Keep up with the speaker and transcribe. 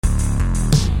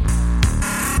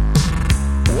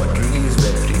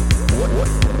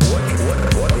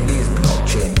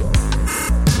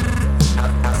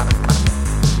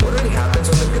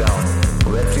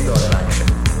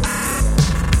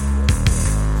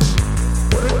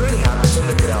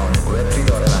Web3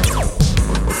 thought in action.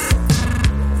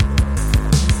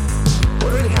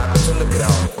 What really happens on the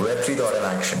ground? Web3 thought in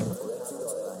action.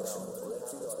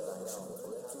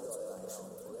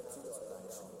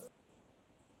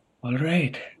 All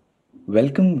right.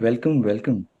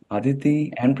 Welcome,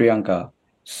 Aditi and Priyanka.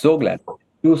 So glad.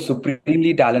 Two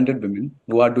supremely talented women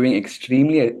who are doing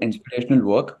extremely inspirational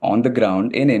work on the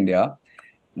ground in India,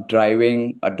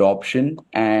 driving adoption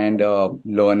and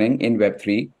learning in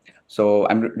Web3. So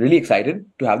I'm really excited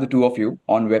to have the two of you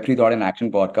on Web3 Thought and Action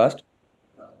podcast.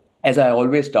 As I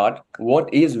always start,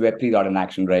 what is Web3 Thought and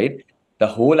Action, right? The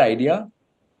whole idea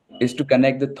is to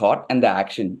connect the thought and the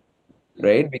action,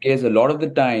 right? Because a lot of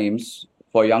the times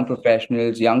for young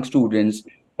professionals, young students,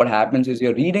 what happens is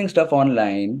you're reading stuff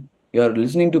online, you're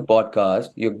listening to podcasts,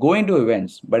 you're going to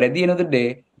events, but at the end of the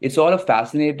day, it's all a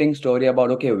fascinating story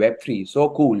about, okay, Web3, so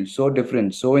cool, so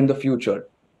different, so in the future.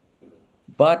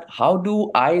 But how do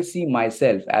I see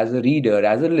myself as a reader,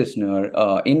 as a listener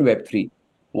in Web3?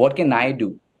 What can I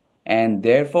do? And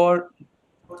therefore,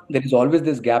 there is always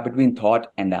this gap between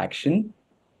thought and action.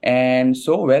 And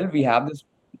so, well, we have this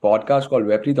podcast called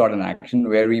Web3 Thought and Action,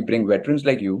 where we bring veterans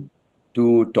like you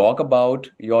to talk about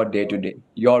your day to day,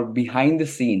 your behind the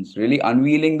scenes, really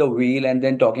unveiling the wheel and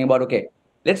then talking about, okay,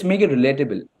 let's make it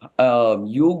relatable.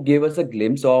 You gave us a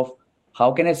glimpse of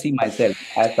how can I see myself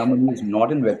as someone who's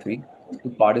not in Web3 to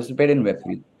participate in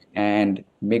Web3 and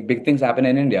make big things happen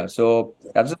in India. So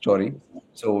that's the story.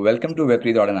 So, welcome to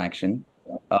Web3 Thought and Action.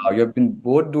 You have been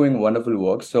both doing wonderful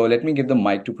work. So let me give the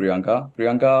mic to Priyanka.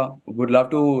 Priyanka, would love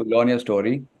to learn your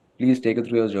story. Please take us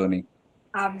through your journey.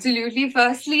 Absolutely.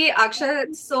 Firstly, Akshay,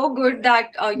 it's so good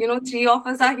that three of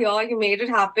us are here. You made it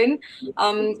happen.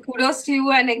 Kudos to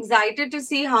you, and excited to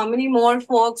see how many more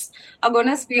folks are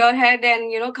gonna spearhead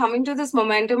and come into this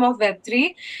momentum of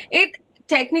Web3. It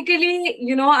technically,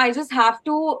 I just have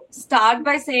to start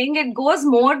by saying it goes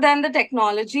more than the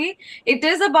technology. It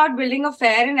is about building a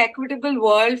fair and equitable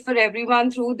world for everyone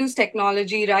through this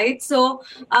technology, right? So,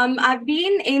 I've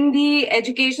been in the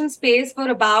education space for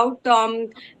about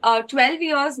 12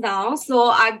 years now.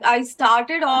 So I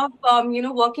started off,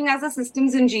 working as a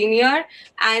systems engineer.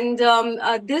 And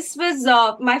this was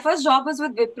my first job was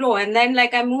with Wipro. And then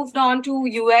like I moved on to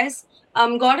US,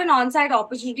 got an on-site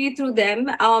opportunity through them.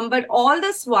 But all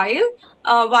this while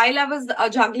I was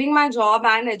juggling my job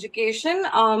and education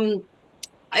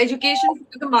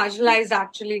for the marginalized,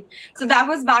 actually. So that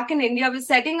was back in India. I was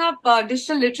setting up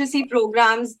digital literacy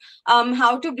programs,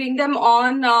 how to bring them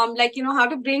on, how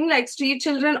to bring like street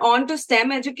children on to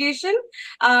STEM education.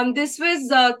 This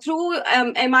was through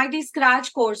MIT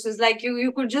Scratch courses. Like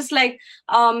you could just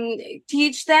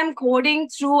teach them coding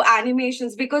through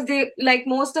animations, because they, like,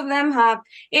 most of them have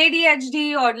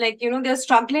ADHD, or they're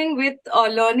struggling with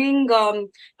learning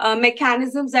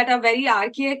mechanisms that are very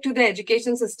archaic to the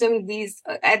education system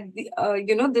at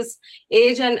this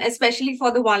age, and especially for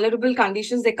the vulnerable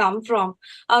conditions they come from.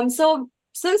 So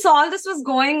since all this was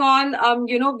going on,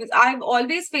 I've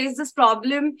always faced this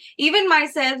problem, even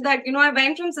myself, that I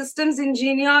went from systems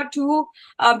engineer to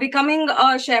becoming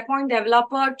a SharePoint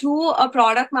developer, to a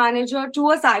product manager,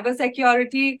 to a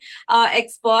cybersecurity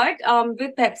expert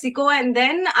with PepsiCo, and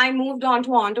then I moved on to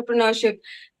entrepreneurship.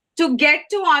 To get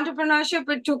to entrepreneurship,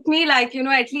 it took me at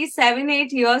least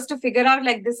 7-8 years to figure out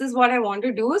like this is what I want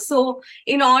to do. So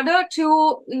in order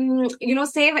to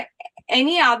save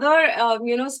any other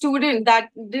student that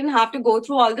didn't have to go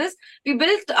through all this, we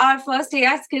built our first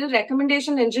AI skill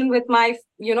recommendation engine with my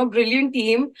brilliant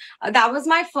team. That was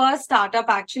my first startup,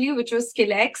 actually, which was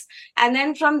SkillX. And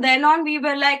then from then on, we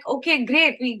were like, okay,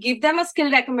 great, we give them a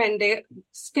skill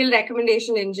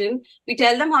recommendation engine. We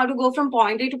tell them how to go from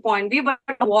point A to point B, but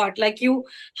what, like, you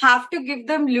have to give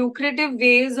them lucrative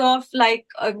ways of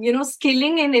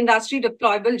skilling in industry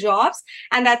deployable jobs.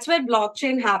 And that's where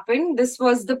blockchain happened. This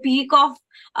was the peak of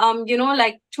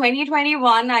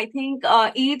 2021. I think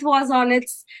ETH was on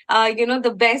its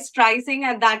the best pricing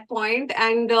at that point.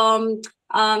 And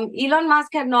Elon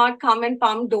Musk had not come and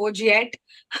pumped Doge yet.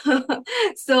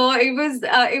 So it was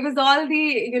all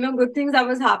the good things that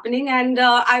was happening. And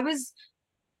I was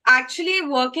actually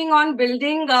working on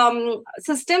building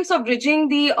systems of bridging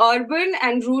the urban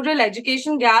and rural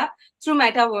education gap through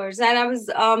metaverse. And I was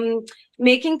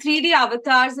making 3D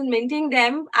avatars and minting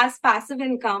them as passive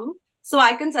income, so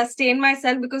I can sustain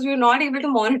myself, because we were not able to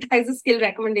monetize the skill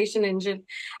recommendation engine.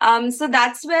 So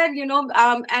that's where,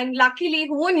 and luckily,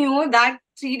 who knew that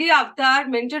 3D avatar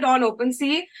minted on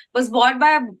OpenSea was bought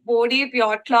by a Bored Ape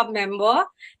Yacht Club member.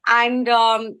 And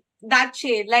that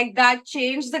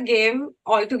changed the game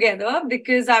altogether,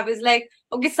 because I was like,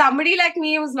 okay, somebody like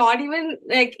me who's not even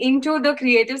like into the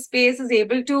creative space is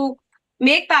able to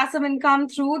make passive income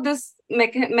through this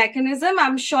mechanism,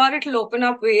 I'm sure it'll open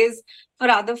up ways for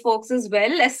other folks as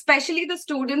well, especially the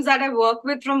students that I work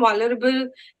with from vulnerable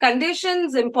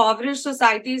conditions, impoverished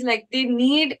societies. Like they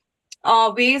need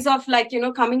ways of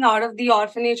coming out of the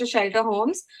orphanage or shelter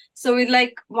homes. So we're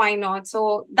like, why not?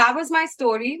 So that was my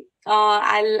story.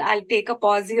 I'll take a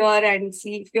pause here and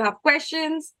see if you have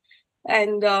questions,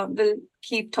 and we'll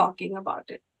keep talking about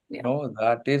it. Yeah. Oh,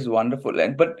 that is wonderful.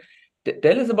 And but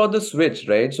tell us about the switch,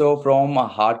 right? So from a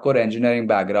hardcore engineering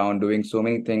background, doing so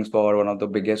many things for one of the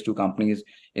biggest two companies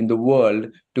in the world,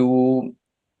 to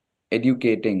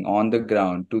educating on the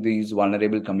ground to these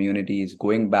vulnerable communities,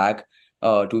 going back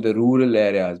to the rural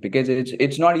areas, because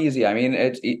it's not easy. I mean,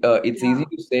 it's Yeah. easy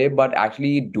to say, but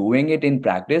actually doing it in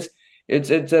practice,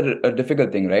 it's a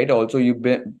difficult thing, right? Also, you've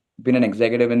been an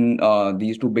executive in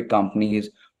these two big companies,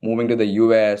 moving to the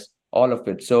US, all of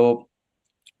it. So,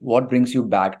 what brings you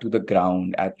back to the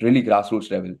ground at really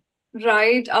grassroots level?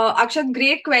 Right. Akshat,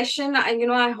 great question.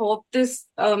 And, I hope this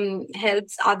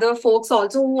helps other folks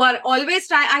also who are always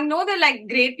trying. I know they're like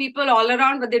great people all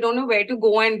around, but they don't know where to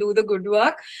go and do the good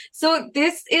work. So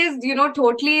this is,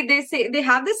 totally, they say, they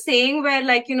have this saying where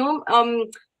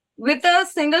with a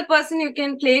single person, you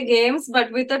can play games,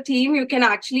 but with a team, you can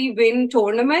actually win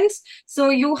tournaments. So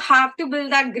you have to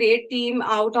build that great team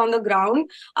out on the ground.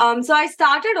 So I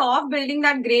started off building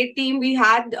that great team. We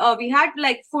had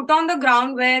like foot on the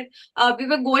ground where we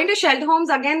were going to shelter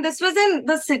homes. Again, this was in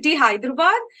the city,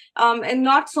 Hyderabad, and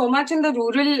not so much in the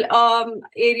rural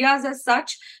areas as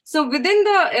such. So within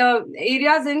the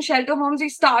areas in shelter homes, we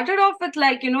started off with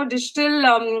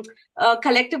digital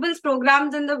collectibles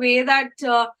programs in the way that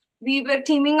we were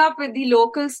teaming up with the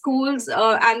local schools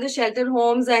and the shelter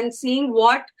homes and seeing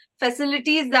what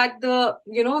facilities that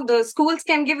the schools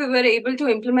can give. We were able to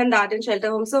implement that in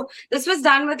shelter homes. So this was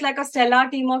done with like a stellar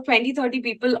team of 20-30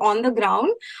 people on the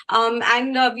ground.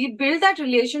 And we built that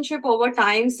relationship over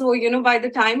time. So, by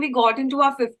the time we got into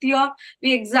our fifth year,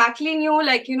 we exactly knew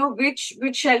which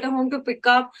shelter home to pick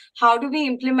up, how do we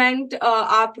implement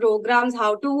our programs,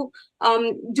 how to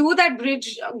do that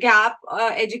bridge gap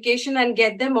education and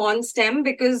get them on STEM,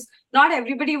 because not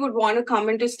everybody would want to come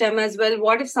into STEM as well.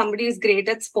 What if somebody is great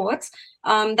at sports?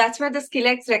 That's where the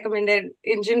SkillX recommended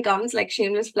engine comes, like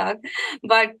shameless plug.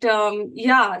 But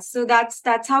yeah, so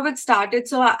that's how it started.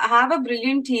 So I have a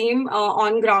brilliant team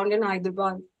on ground in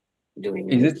Hyderabad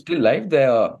doing Is this. it still live,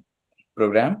 the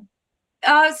program?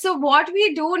 So what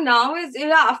we do now is,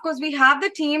 of course, we have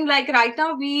the team. Like right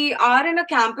now, we are in a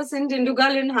campus in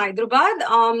Dindugal in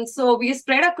Hyderabad. So we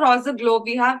spread across the globe.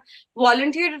 We have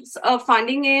volunteers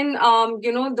funding in,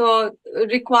 the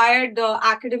required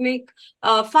academic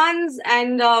funds.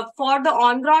 And for the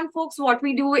on-ground folks, what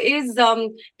we do is,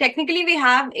 technically we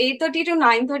have 8:30 to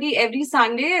 9:30 every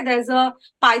Sunday. There's a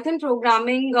Python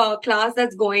programming class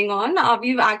that's going on.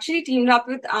 We've actually teamed up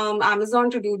with Amazon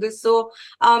to do this. So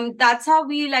that's how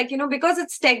we because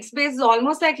it's text based,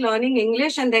 almost like learning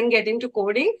English and then getting to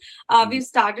coding. We've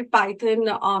started Python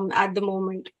at the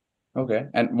moment. Okay.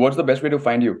 And what's the best way to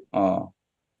find you?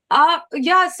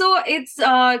 Yeah, so it's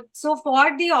so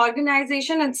for the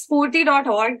organization, it's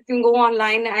spurti.org. You can go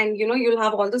online and you'll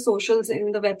have all the socials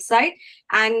in the website.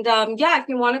 And yeah, if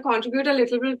you want to contribute a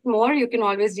little bit more, you can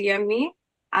always DM me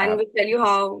and we'll tell you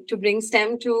how to bring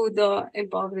STEM to the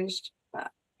impoverished.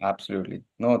 Absolutely.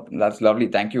 No, that's lovely.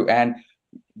 Thank you. And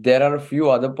there are a few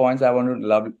other points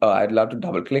I'd love to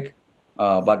double click.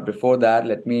 But before that,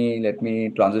 let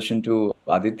me transition to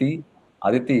Aditi.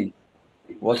 Aditi,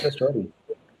 what's your story?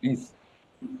 Please.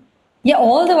 Yeah,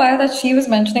 all the while that she was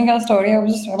mentioning her story, I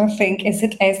was just trying to think, is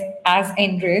it as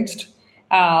enriched?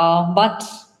 But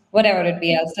whatever it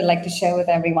be, I'll still like to share with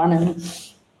everyone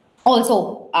and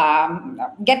also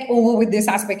get over with this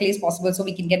as quickly as possible so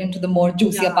we can get into the more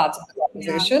juicier Yeah. parts of the Yeah.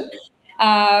 conversation.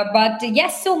 But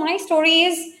yes, so my story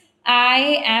is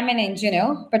I am an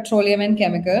engineer, petroleum and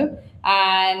chemical,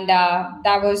 and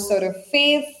that was sort of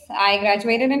faith. I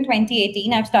graduated in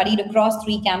 2018. I've studied across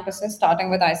three campuses, starting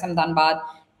with ISM Dhanbad.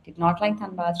 Did not like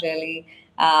Dhanbad really.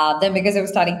 Then because I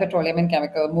was studying petroleum and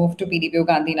chemical, moved to PDPU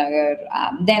Gandhinagar.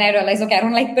 Then I realized, okay, I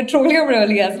don't like petroleum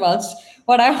really as much.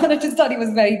 What I wanted to study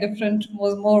was very different.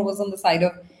 Was on the side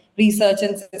of research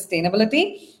and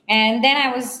sustainability. And then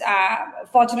I was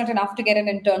fortunate enough to get an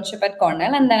internship at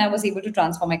Cornell, and then I was able to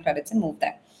transfer my credits and move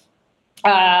there.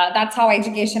 That's how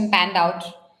education panned out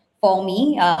for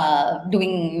me,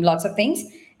 doing lots of things.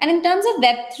 And in terms of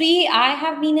Web3, I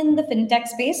have been in the fintech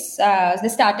space, the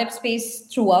startup space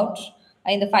throughout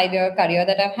in the 5-year career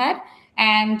that I've had.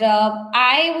 And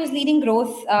I was leading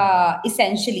growth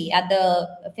essentially at the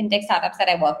fintech startups that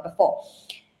I worked before.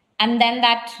 And then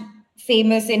that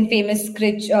famous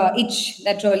itch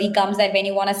that really comes that when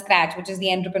you want to scratch, which is the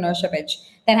entrepreneurship itch.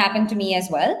 That happened to me as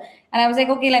well. And I was like,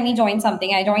 okay, let me join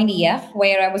something. I joined EF,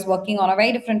 where I was working on a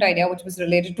very different idea, which was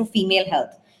related to female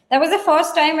health. That was the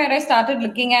first time where I started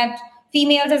looking at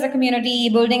females as a community,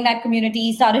 building that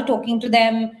community, started talking to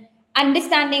them,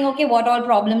 understanding, okay, what all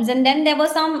problems. And then there were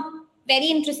some very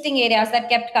interesting areas that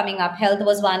kept coming up. Health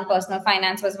was one, personal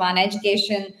finance was one,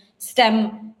 education,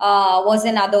 STEM was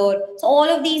another. So all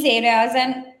of these areas,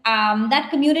 and that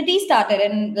community started,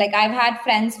 and like I've had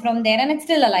friends from there, and it's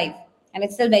still alive, and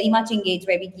it's still very much engaged,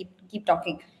 where we keep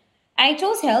talking. I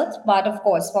chose health, but of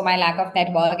course, for my lack of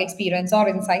network experience or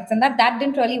insights, and that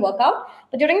didn't really work out.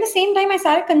 But during the same time, I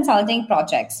started consulting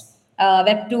projects,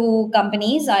 Web2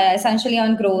 companies, essentially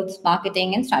on growth,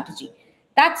 marketing, and strategy.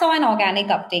 That saw an organic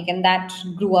uptake, and that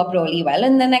grew up really well.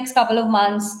 In the next couple of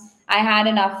months, I had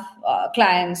enough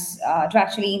clients to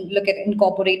actually look at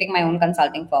incorporating my own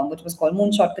consulting firm, which was called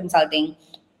Moonshot Consulting.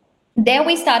 There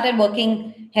we started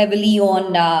working heavily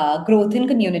on growth in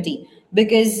community,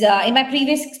 because in my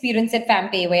previous experience at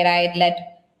FamPay, where I had led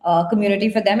community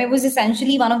for them, it was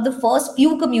essentially one of the first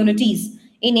few communities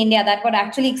in India that were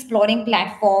actually exploring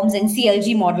platforms and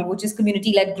CLG model, which is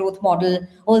community-led growth model,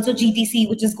 also GTC,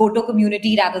 which is go to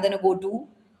community rather than a go to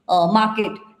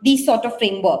market, these sort of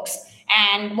frameworks.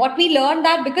 And what we learned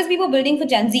that because we were building for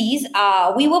Gen Zs,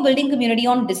 we were building community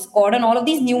on Discord and all of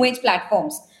these new age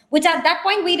platforms, which at that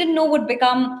point we didn't know would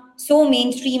become so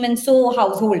mainstream and so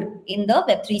household in the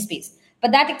Web3 space.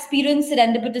 But that experience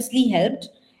serendipitously helped.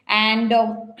 And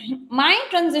my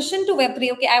transition to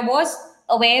Web3, okay, I was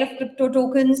aware of crypto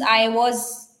tokens. I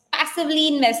was passively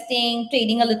investing,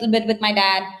 trading a little bit with my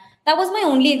dad. That was my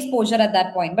only exposure at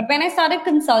that point. But when I started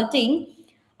consulting,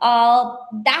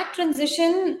 that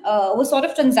transition was sort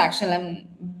of transactional. I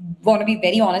want to be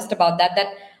very honest about that.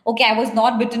 That, okay, I was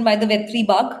not bitten by the Web3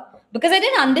 bug because I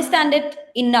didn't understand it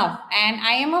enough. And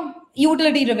I am a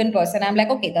utility driven person. I'm like,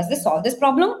 okay, does this solve this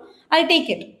problem? I'll take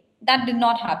it. That did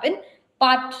not happen.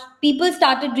 But people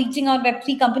started reaching out,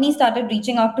 Web3 companies started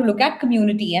reaching out to look at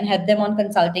community and help them on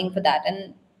consulting for that.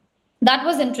 And that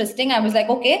was interesting. I was like,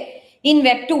 okay, in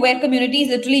Web2, where communities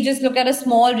literally just look at a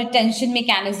small retention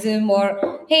mechanism,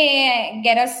 or, hey,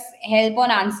 get us help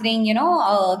on answering,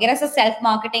 get us a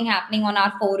self-marketing happening on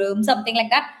our forum, something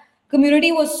like that.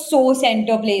 Community was so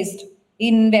center placed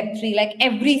in Web3. Like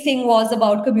everything was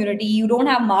about community. You don't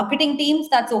have marketing teams,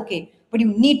 that's okay. But you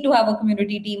need to have a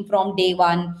community team from day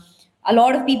one. A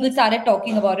lot of people started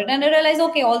talking about it, and I realized,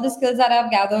 okay, all the skills that I've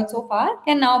gathered so far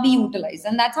can now be utilized.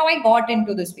 And that's how I got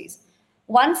into this space.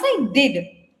 Once I did,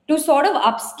 to sort of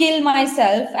upskill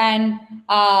myself and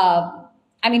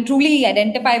truly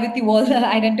identify with you all,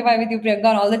 identify with you, Priyanka,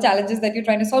 on all the challenges that you're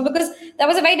trying to solve, because that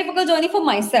was a very difficult journey for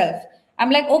myself. I'm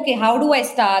like, okay, how do I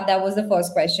start? That was the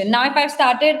first question. Now, if I've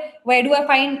started, where do I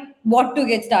find what to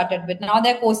get started with? Now,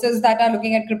 there are courses that are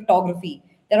looking at cryptography.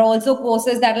 There are also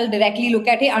courses that will directly look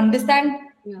at, hey, understand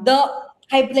the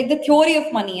theory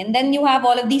of money. And then you have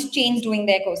all of these chains doing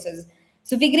their courses.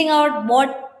 So figuring out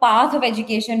what path of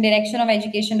education, direction of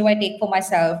education do I take for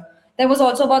myself. There was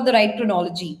also about the right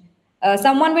chronology.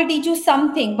 Someone will teach you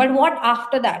something, but what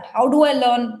after that? How do I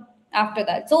learn after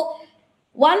that? So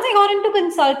once I got into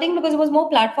consulting, because it was more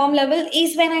platform level,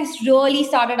 is when I really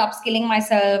started upskilling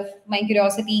myself. My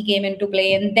curiosity came into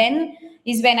play. And then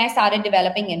is when I started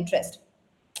developing interest.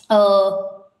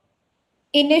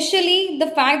 Initially, the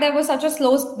fact that it was such a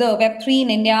slow, the Web3 in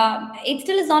India, it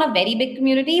still is not a very big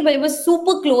community, but it was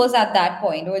super close at that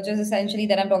point, which is essentially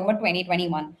that I'm talking about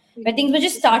 2021, where things were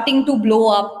just starting to blow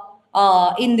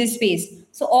up in this space.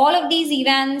 So all of these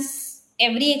events,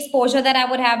 every exposure that I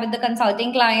would have with the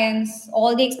consulting clients,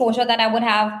 all the exposure that I would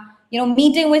have,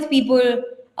 meeting with people,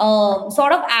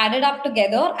 sort of added up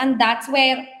together. And that's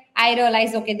where I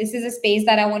realized, okay, this is a space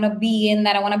that I want to be in,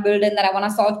 that I want to build in, that I want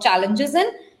to solve challenges in.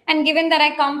 And given that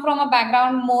I come from a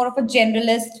background more of a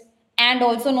generalist, and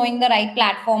also knowing the right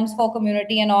platforms for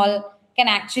community and all can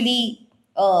actually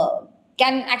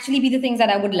be the things that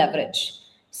I would leverage.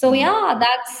 So yeah,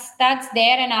 that's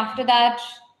there. And after that,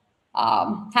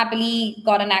 happily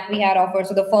got an acqui-hire offer.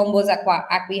 So the firm was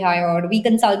acqui-hired. We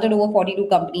consulted over 42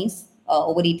 companies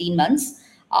over 18 months.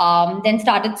 Then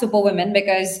started Super Women,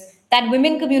 because that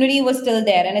women community was still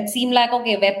there. And it seemed like,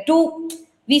 okay, Web2,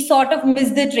 we sort of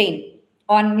missed the train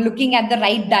on looking at the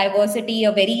right diversity,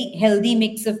 a very healthy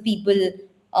mix of people,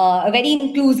 a very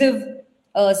inclusive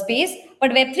space.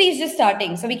 But Web3 is just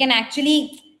starting. So we can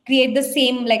actually create the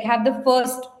same, have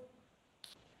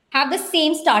the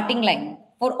same starting line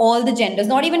for all the genders,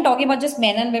 not even talking about just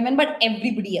men and women, but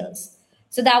everybody else.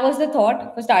 So that was the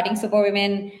thought for starting Super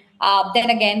Women. Then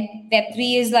again,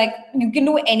 Web3 is like you can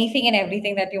do anything and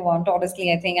everything that you want,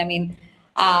 honestly, I think. I mean,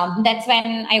 that's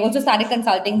when I also started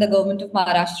consulting the government of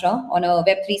Maharashtra on a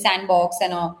Web3 sandbox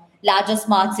and a larger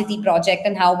smart city project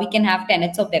and how we can have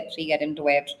tenets of Web3 get into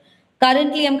it.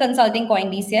 Currently, I'm consulting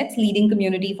CoinDCX, leading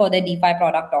community for their DeFi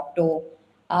product Octo,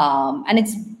 and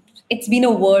it's been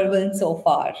a whirlwind so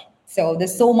far. So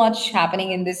there's so much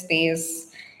happening in this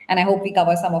space, and I hope we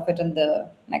cover some of it in the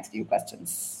next few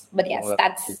questions. But yes, Oh,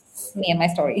 that's me and my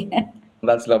story.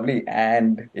 that's lovely,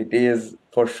 and it is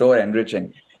for sure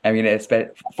enriching. I mean,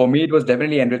 for me, it was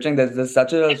definitely enriching. There's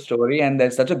such a story and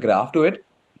there's such a graph to it.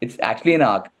 It's actually an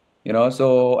arc, you know.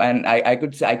 So, and I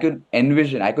could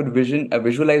envision, I could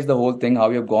visualize the whole thing, how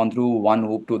you've gone through one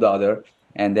hoop to the other,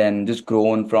 and then just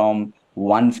grown from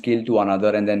one skill to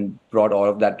another, and then brought all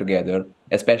of that together,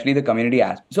 especially the community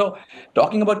aspect. So,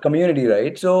 talking about community,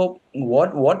 right? So,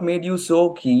 what made you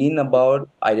so keen about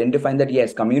identifying that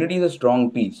yes, community is a strong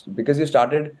piece because you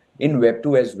started in Web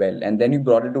 2 as well, and then you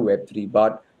brought it to Web 3.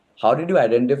 But how did you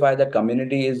identify that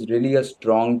community is really a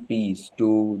strong piece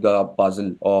to the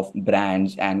puzzle of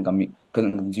brands and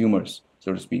consumers,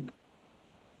 so to speak?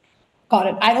 Got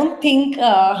it. I don't think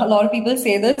a lot of people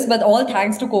say this, but all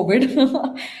thanks to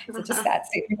COVID. Such a sad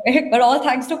statement, right? But all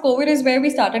thanks to COVID is where we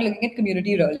started looking at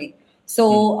community really. Hmm.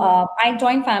 So I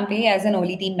joined FamPay as an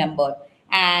early team member,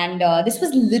 and this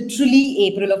was literally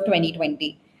April of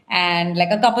 2020, and like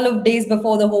a couple of days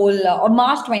before the whole or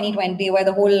March 2020, where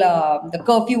the whole the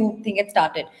curfew thing had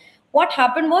started. What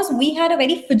happened was we had a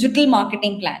very phygital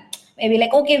marketing plan. Maybe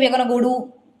like, okay, we're gonna go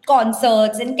to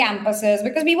concerts in campuses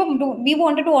because we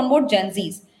wanted to onboard Gen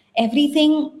Zs.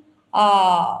 Everything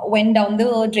went down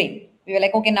the drain. We were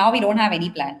like, okay, now we don't have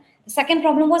any plan. The second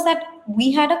problem was that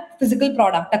we had a physical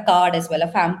product, a card as well, a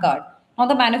FAM card. Now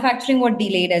the manufacturing was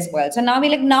delayed as well. So now we're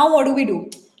like, now what do we do?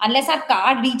 Unless our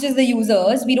card reaches the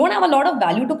users, we don't have a lot of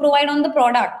value to provide on the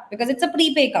product because it's a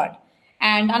prepay card.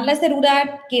 And unless they do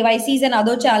that, KYC is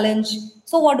another challenge.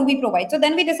 So what do we provide? So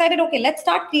then we decided, okay, let's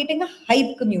start creating a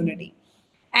hype community.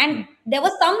 And there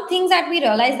were some things that we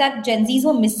realized that Gen Zs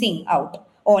were missing out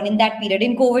on in that period.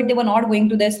 In COVID, they were not going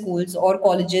to their schools or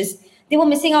colleges. They were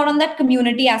missing out on that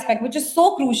community aspect, which is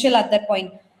so crucial at that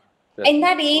point. Yes. In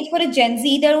that age, for a Gen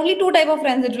Z, there are only two type of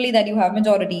friends literally that you have.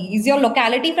 Majority is your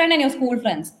locality friend and your school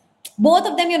friends. Both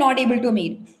of them you're not able to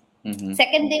meet. Mm-hmm.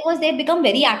 Second thing was they'd become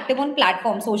very active on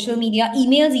platforms, social media,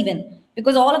 emails even,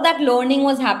 because all of that learning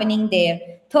was happening there.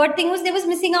 Third thing was they was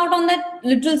missing out on that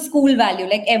little school value,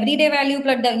 like everyday value,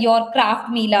 plus your craft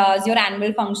meelas, your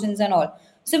annual functions and all.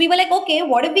 So we were like, okay,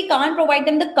 what if we can't provide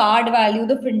them the card value,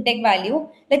 the fintech value?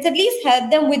 Let's at least help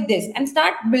them with this and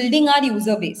start building our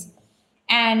user base.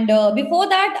 And before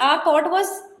that, our thought was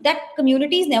that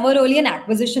community is never really an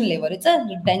acquisition lever, it's a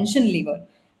retention lever.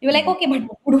 We were like, Mm-hmm. okay,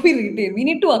 but who do we retain? We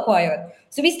need to acquire.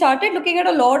 So we started looking at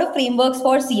a lot of frameworks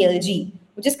for CLG,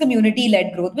 which is community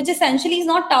led growth, which essentially is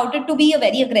not touted to be a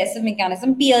very aggressive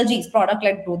mechanism. PLG is product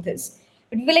led growth is.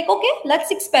 But we were like, okay,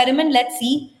 let's experiment, let's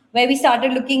see. Where we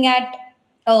started looking at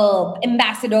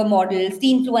ambassador models,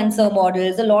 the influencer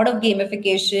models, a lot of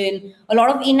gamification, a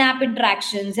lot of in-app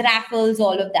interactions, raffles,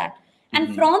 all of that. And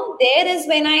Mm-hmm. from there is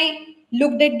when I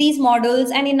looked at these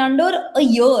models, and in under a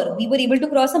year, we were able to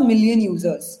cross 1 million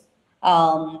users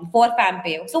for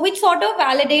FamPay. So, which sort of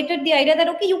validated the idea that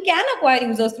okay, you can acquire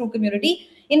users through community.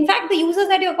 In fact, the users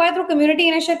that you acquire through community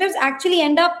initiatives actually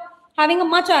end up having a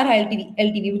much higher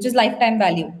LTV, which is lifetime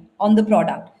value on the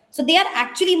product. So they are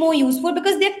actually more useful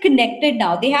because they're connected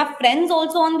now. They have friends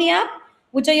also on the app,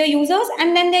 which are your users,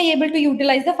 and then they're able to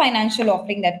utilize the financial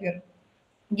offering that we're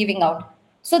giving out.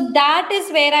 So that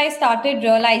is where I started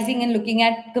realizing and looking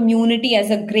at community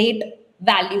as a great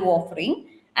value offering.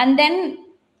 And then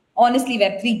honestly,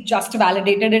 Web3 just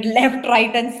validated it left,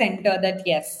 right, and center that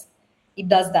yes, it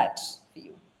does that for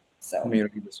you. So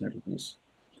Community listener piece.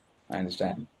 I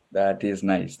understand. That is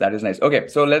nice. That is nice. Okay,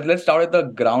 so let's start at the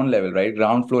ground level, right?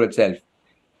 Ground floor itself.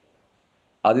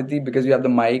 Aditi, because you have the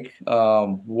mic,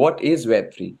 what is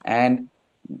Web3? And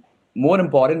more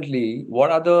importantly,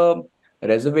 what are the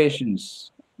reservations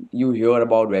you hear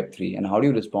about Web3 and how do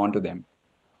you respond to them?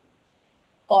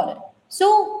 got it.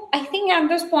 So I think at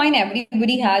this point,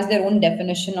 everybody has their own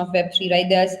definition of Web3, right?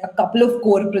 There's a couple of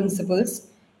core principles.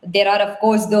 There are, of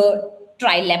course, the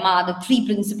trilemma, the three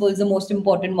principles, the most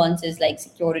important ones is like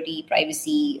security,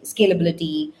 privacy,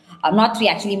 scalability. Not three,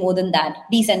 actually more than that,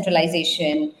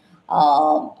 decentralization.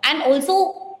 And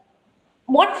also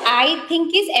what I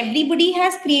think is everybody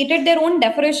has created their own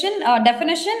definition,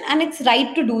 and it's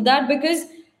right to do that because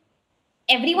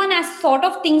everyone has sort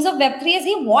of thinks of Web3 as,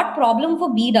 hey, what problem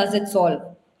for B does it solve,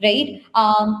 right?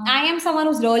 I am someone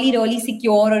who's really, really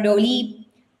secure or really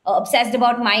obsessed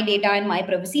about my data and my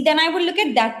privacy, then I would look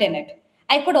at that tenet.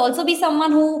 I could also be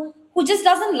someone who just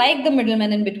doesn't like the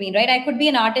middleman in between, right? I could be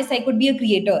an artist, I could be a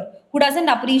creator who doesn't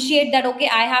appreciate that, okay,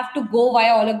 I have to go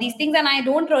via all of these things and I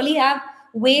don't really have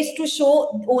ways to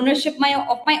show ownership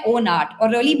of my own art or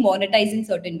really monetize in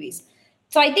certain ways.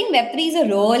 So I think Web3 is a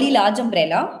really large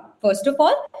umbrella, first of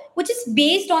all, which is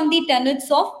based on the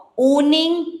tenets of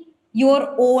owning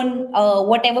your own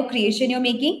whatever creation you're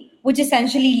making, which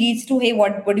essentially leads to, hey,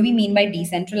 what do we mean by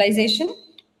decentralization?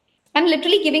 And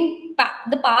literally giving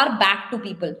the power back to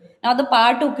people. Now, the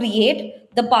power to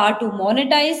create, the power to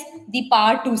monetize, the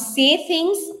power to say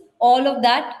things, all of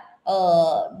that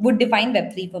would define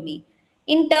Web3 for me.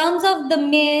 In terms of the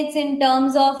myths, in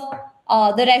terms of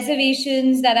the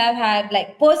reservations that I've had,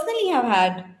 like personally have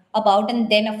had about, and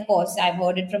then of course I've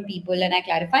heard it from people and I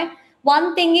clarify.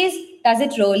 One thing is, does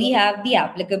it really have the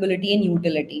applicability and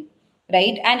utility?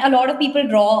 Right, and a lot of people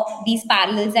draw these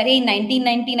parallels that, hey, in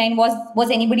 1999 was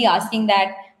anybody asking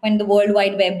that when the world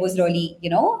wide web was really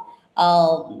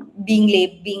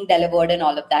being delivered and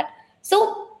all of that.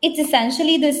 So it's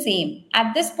essentially the same.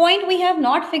 At this point we have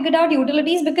not figured out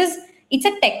utilities because it's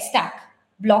a tech stack.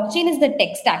 Blockchain is the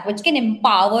tech stack which can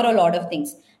empower a lot of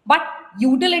things, but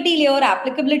utility layer,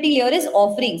 applicability layer is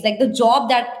offerings, like the job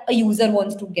that a user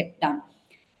wants to get done.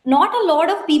 Not a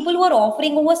lot of people who are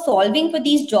offering, who are solving for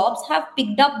these jobs have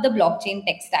picked up the blockchain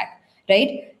tech stack,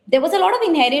 right? There was a lot of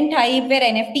inherent hype where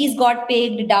NFTs got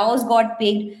pegged, DAOs got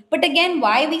pegged. But again,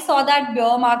 why we saw that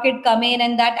bear market come in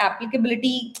and that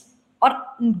applicability or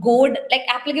gold, like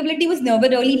applicability was never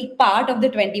really part of the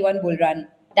 21 bull run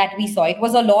that we saw. It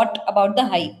was a lot about the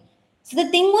hype. So the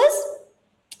thing was,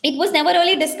 it was never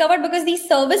really discovered because these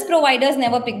service providers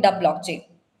never picked up blockchain.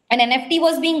 An NFT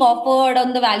was being offered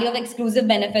on the value of exclusive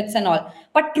benefits and all.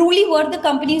 But truly were the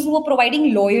companies who were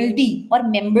providing loyalty or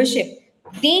membership.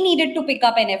 They needed to pick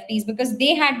up NFTs because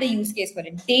they had the use case for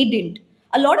it. They didn't.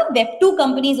 A lot of Web2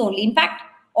 companies only. In fact,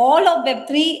 all of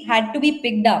Web3 had to be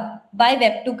picked up by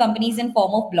Web2 companies in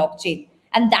form of blockchain.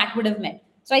 And that would have meant.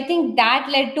 So I think that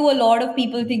led to a lot of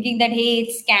people thinking that, hey,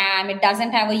 it's scam, it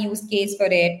doesn't have a use case for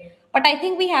it. But I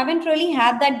think we haven't really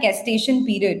had that gestation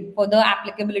period for the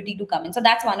applicability to come in. So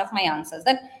that's one of my answers.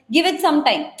 That give it some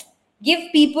time. Give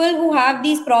people who have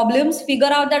these problems, figure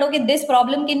out that, okay, this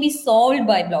problem can be solved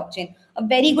by blockchain. A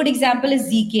very good example is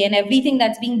ZK and everything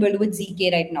that's being built with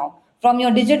ZK right now. From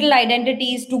your digital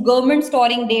identities to government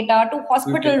storing data to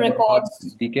hospital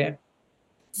records. ZK?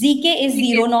 ZK is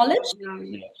zero knowledge.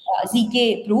 Yeah.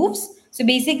 ZK proofs. So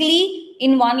basically,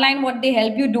 in one line, what they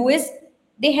help you do is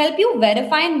they help you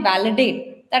verify and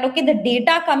validate that, okay, the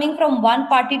data coming from one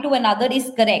party to another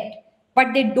is correct,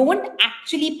 but they don't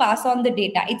actually pass on the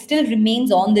data. It still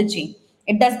remains on the chain.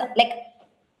 It does, like,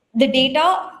 the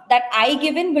data that I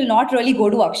give in will not really go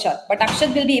to Akshat, but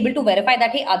Akshat will be able to verify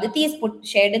that, hey, Aditi is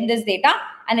shared in this data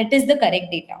and it is the correct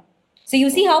data. So you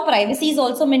see how privacy is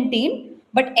also maintained,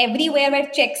 but everywhere where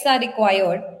checks are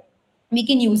required, we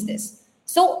can use this.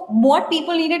 So what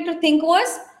people needed to think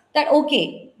was that,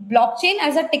 okay, blockchain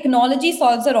as a technology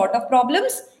solves a lot of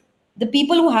problems. The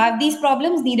people who have these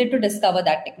problems needed to discover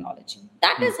that technology.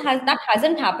 That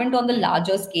hasn't happened on the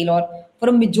larger scale or for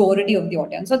a majority of the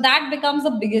audience. So that becomes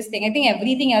the biggest thing. I think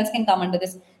everything else can come under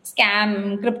this: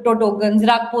 scam, crypto tokens,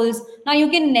 rug pulls. Now you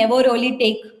can never really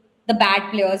take the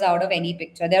bad players out of any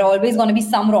picture. There are always going to be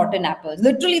some rotten apples,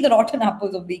 literally the rotten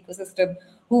apples of the ecosystem,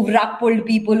 who've rug pulled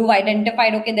people, who've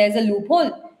identified, okay, there's a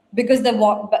loophole because the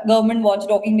government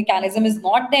watchdogging mechanism is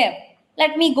not there.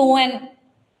 Let me go and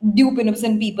dupe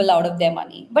innocent people out of their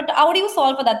money. But how do you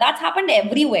solve for that? That's happened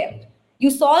everywhere. You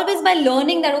solve is by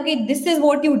learning that, okay, this is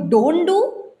what you don't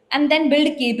do, and then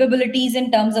build capabilities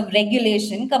in terms of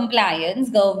regulation,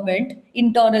 compliance, government,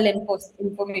 internal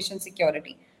information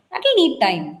security. That will need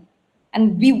time.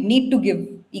 And we need to give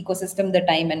ecosystem the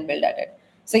time and build at it.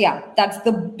 So yeah, that's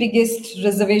the biggest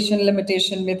reservation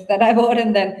limitation myth that I've heard.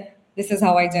 And then this is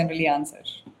how I generally answer.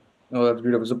 Oh, that's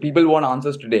beautiful. So people want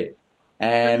answers today.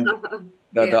 And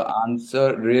the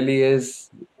answer really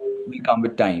is will come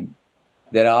with time.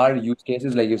 There are use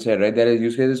cases, like you said, right? There are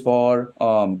use cases for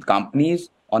companies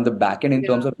on the back end in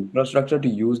terms of infrastructure to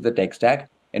use the tech stack,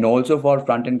 and also for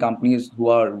front end companies who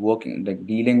are working, like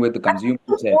dealing with the consumer.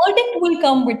 Verdict will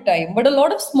come with time, but a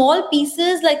lot of small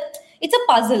pieces, like it's a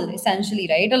puzzle essentially,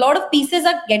 right? A lot of pieces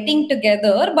are getting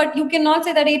together, but you cannot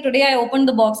say that, hey, today I opened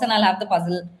the box and I'll have the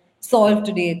puzzle solved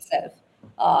today itself.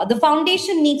 The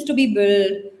foundation needs to be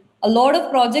built. A lot of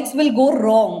projects will go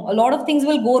wrong. A lot of things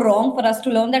will go wrong for us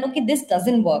to learn that, okay, this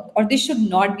doesn't work or this should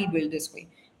not be built this way,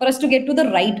 for us to get to the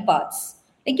right paths.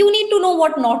 Like you need to know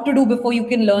what not to do before you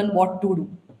can learn what to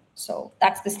do. So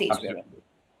that's the stage we're in.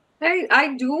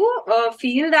 I do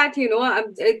feel that,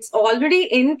 it's already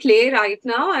in play right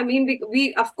now. I mean,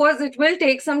 we, of course, it will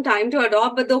take some time to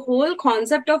adopt, but the whole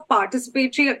concept of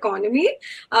participatory economy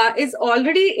is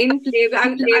already in play.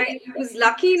 I was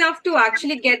lucky enough to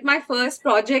actually get my first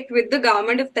project with the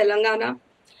government of Telangana,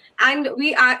 and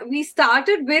we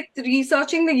started with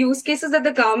researching the use cases that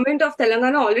the government of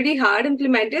Telangana already had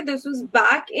implemented. This was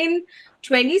back in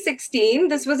 2016.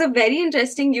 This was a very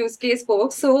interesting use case,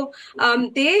 folks. So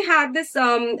they had this.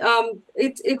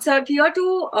 It's a tier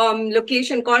two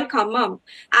location called Kamath,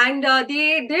 and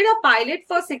they did a pilot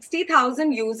for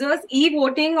 60,000 users,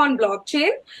 e-voting on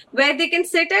blockchain, where they can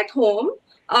sit at home,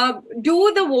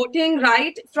 do the voting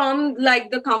right from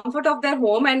like the comfort of their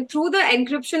home, and through the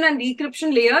encryption and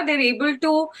decryption layer they're able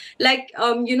to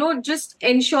just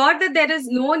ensure that there is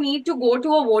no need to go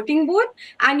to a voting booth,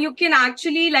 and you can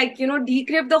actually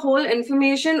decrypt the whole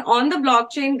information on the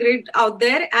blockchain grid out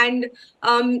there, and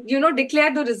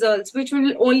declare the results, which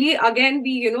will only again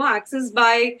be accessed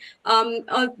by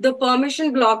the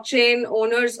permission blockchain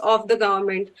owners of the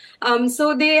government.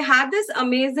 So they had this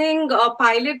amazing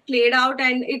pilot played out,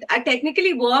 and it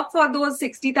technically worked for those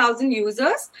 60,000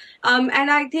 users.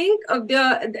 And I think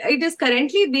it is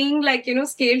currently being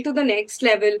scaled to the next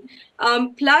level.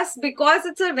 Plus, because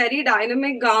it's a very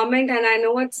dynamic government, and I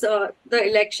know it's the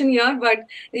election year, but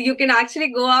you can actually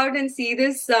go out and see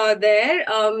this there.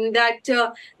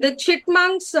 The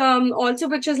Chitmunks, also,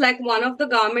 which is like one of the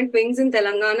government wings in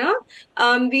Telangana,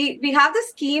 we have the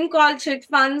scheme called Chit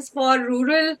Funds for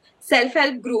rural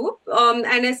self-help group,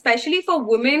 and especially for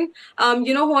women,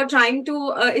 who are trying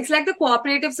to. It's like the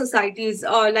cooperative societies,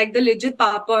 like the legit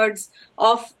papads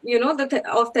of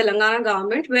of Telangana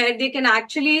government, where they can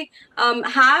actually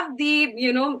have the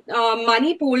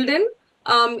money pooled in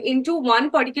into one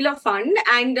particular fund,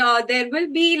 and there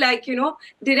will be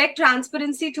direct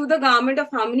transparency to the government of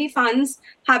how many funds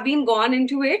have been gone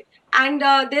into it, and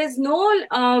there's no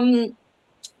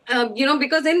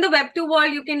because in the Web2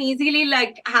 world, you can easily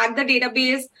hack the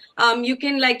database. You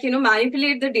can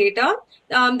manipulate the data.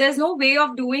 There's no way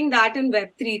of doing that in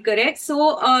Web3, correct?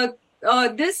 So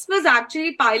this was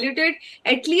actually piloted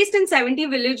at least in 70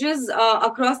 villages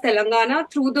across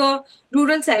Telangana through the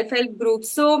rural self-help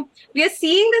groups. So we are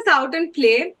seeing this out in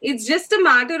play. It's just a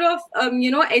matter of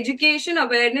education,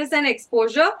 awareness, and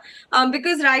exposure.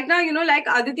 Because right now, like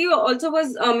Aditi also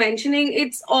was mentioning,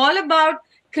 it's all about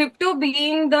crypto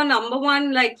being the number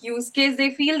one use case.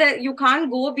 They feel that you can't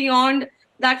go beyond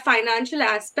that financial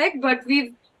aspect, but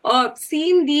we've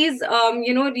seen these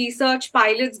research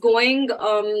pilots going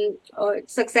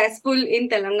successful in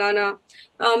Telangana.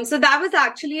 So that was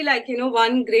actually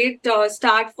one great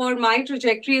start for my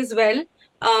trajectory as well,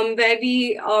 where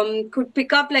we could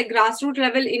pick up grassroots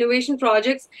level innovation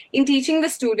projects in teaching the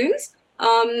students,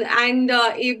 and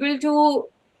able to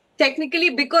technically,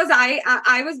 because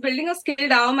I was building a skill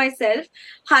DAO myself.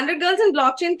 100 Girls in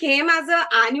Blockchain came as an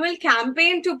annual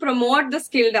campaign to promote the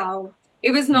skill DAO. It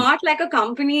was not like a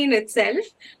company in itself.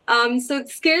 So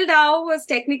Skill DAO was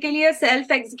technically a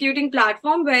self-executing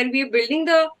platform where we are building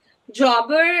the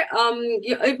jobber.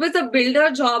 It was a builder,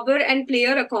 jobber, and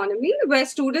player economy where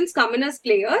students come in as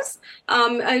players,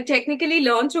 technically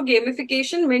learn through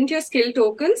gamification, mint your skill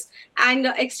tokens, and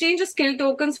exchange your skill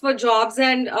tokens for jobs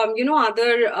and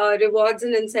other rewards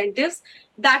and incentives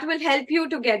that will help you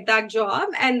to get that job.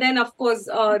 And then, of course,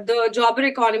 the jobber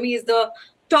economy is the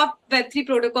top Web3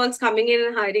 protocols coming in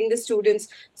and hiring the students.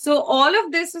 So all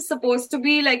of this is supposed to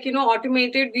be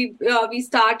automated. We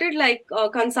started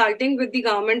consulting with the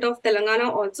government of Telangana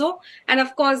also, and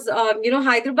of course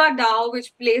Hyderabad DAO,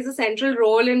 which plays a central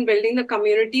role in building the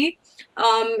community,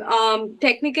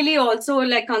 technically also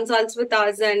consults with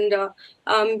us, and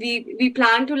we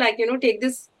plan to take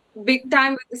this big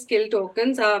time with the skill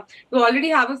tokens. We already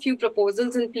have a few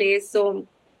proposals in place, so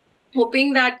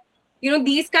hoping that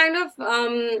these kind of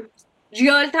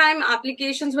real-time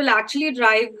applications will actually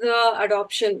drive the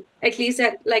adoption, at least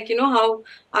at how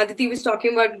Aditi was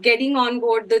talking about getting on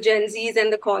board the Gen Zs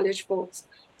and the college folks.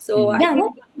 So yeah,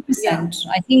 100%.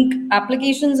 I think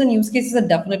applications and use cases are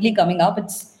definitely coming up.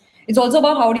 It's also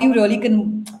about how do you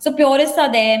really so purists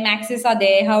are there, maxists are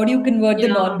there. How do you convert the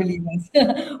non-believers?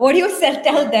 What do you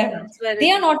tell them?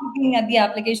 They are not looking at the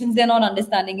applications. They're not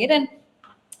understanding it, and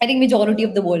I think majority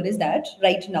of the world is that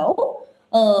right now,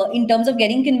 in terms of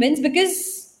getting convinced,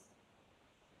 because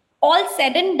all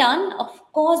said and done,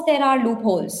 of course, there are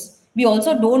loopholes. We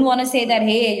also don't want to say that,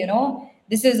 hey,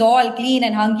 this is all clean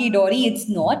and hunky-dory. It's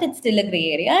not. It's still a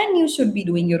gray area, and you should be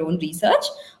doing your own research.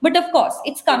 But of course,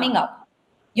 it's coming up.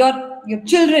 Your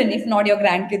children, if not your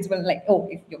grandkids, will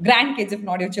if your grandkids, if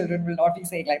not your children, will not be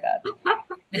saying like that.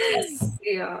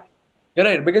 Yeah. You're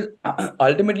right, because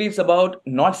ultimately it's about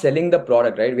not selling the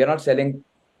product, right? We are not selling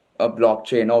a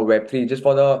blockchain or Web3 just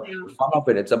for the Yeah. fun of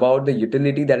it. It's about the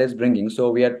utility that it's bringing. So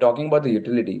we are talking about the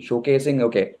utility, showcasing,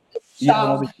 okay, these are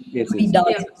some of Sharp. the use He cases. Yeah.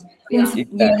 does. Yeah. Since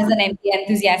we are Exactly. an MBA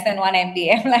enthusiast and one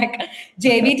MBA, I'm like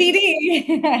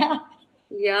JBTD.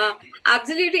 Yeah,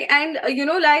 absolutely. And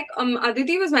like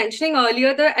Aditi was mentioning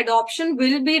earlier, the adoption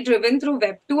will be driven through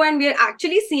Web2, and we are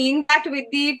actually seeing that with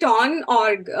the Ton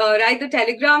org, right? The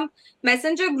Telegram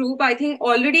Messenger group, I think,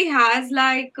 already has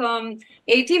like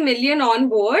 80 million on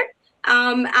board.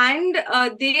 And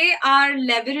they are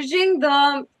leveraging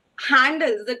the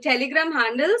handles, the Telegram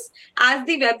handles as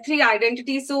the Web3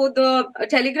 identity. So the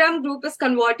Telegram group is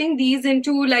converting these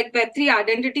into like Web3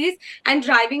 identities and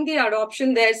driving the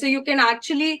adoption there, so you can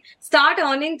actually start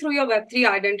earning through your Web3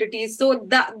 identities. So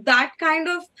that kind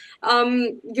of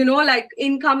like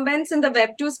incumbents in the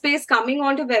Web2 space coming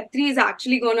onto Web3 is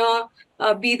actually gonna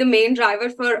be the main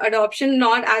driver for adoption,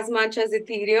 not as much as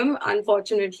Ethereum,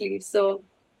 unfortunately. So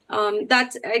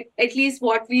that's at least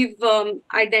what we've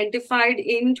identified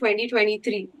in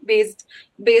 2023,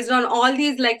 based on all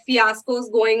these like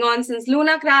fiascos going on since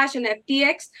Luna crash and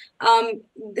FTX.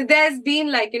 There's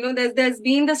been like there's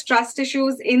been this trust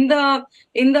issues in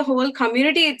the whole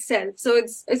community itself, so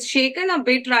it's shaken a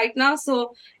bit right now.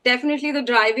 So definitely the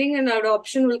driving and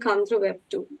adoption will come through Web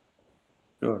 2.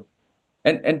 Sure.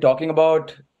 And talking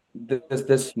about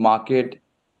this market,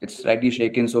 it's slightly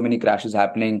shaken, so many crashes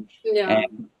happening, Yeah.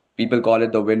 and people call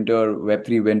it the winter,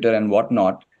 Web3 winter and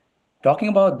whatnot. Talking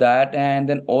about that and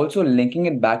then also linking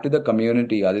it back to the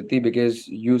community, Aditi, because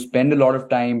you spend a lot of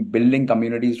time building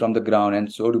communities from the ground,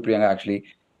 and so do Priyanka actually.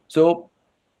 So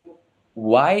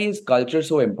why is culture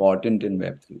so important in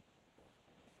Web3?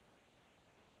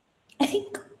 I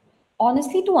think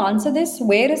honestly, to answer this,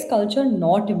 where is culture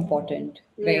not important,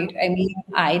 Yeah. right? I mean,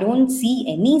 I don't see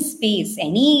any space,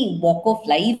 any walk of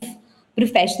life,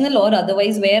 professional or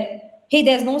otherwise, where hey,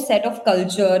 there's no set of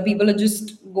culture. People are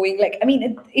just going like, I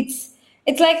mean, it's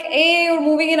like hey, you're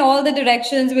moving in all the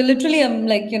directions. We're literally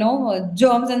like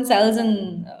germs and cells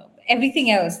and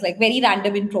everything else, like very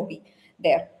random entropy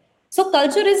there. So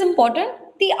culture is important.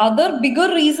 The other bigger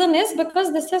reason is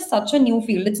because this is such a new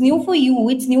field. It's new for you,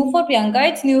 it's new for Priyanka,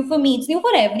 it's new for me, it's new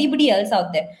for everybody else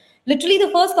out there. Literally,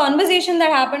 the first conversation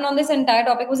that happened on this entire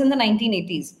topic was in the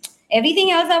 1980s.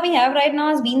 Everything else that we have right now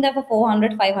has been there for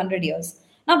 400, 500 years.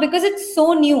 Now, because it's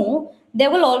so new, there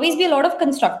will always be a lot of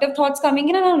constructive thoughts coming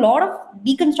in and a lot of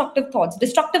deconstructive thoughts,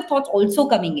 destructive thoughts also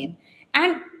coming in.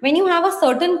 And when you have a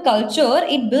certain culture,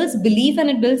 it builds belief and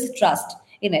it builds trust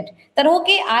in it. That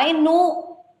okay, I know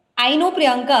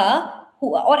Priyanka,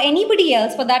 who, or anybody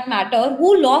else for that matter,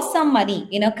 who lost some money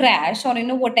in a crash or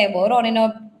in a whatever or in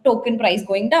a token price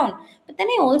going down. But then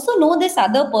I also know this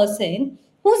other person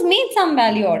who's made some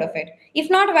value out of it. If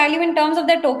not value in terms of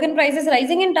their token prices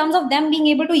rising, in terms of them being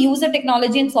able to use the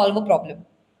technology and solve a problem,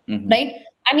 Hmm. right?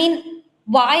 I mean,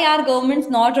 why are governments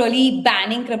not really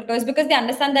banning crypto? Is because they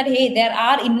understand that hey, there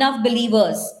are enough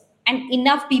believers and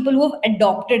enough people who have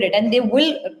adopted it, and they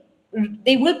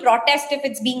will protest if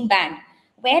it's being banned.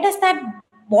 Where does that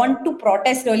want to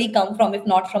protest really come from, if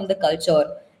not from the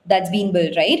culture that's been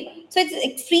built, right? So it's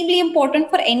extremely important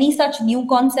for any such new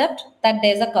concept that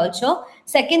there's a culture.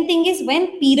 Second thing is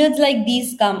when periods like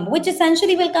these come, which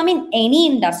essentially will come in any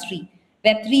industry,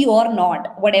 Web3 or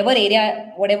not, whatever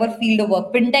area, whatever field of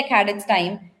work. Fintech had its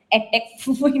time.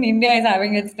 EdTech in India is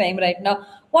having its time right now.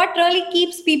 What really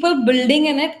keeps people building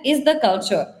in it is the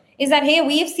culture. Is that, hey,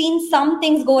 we've seen some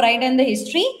things go right in the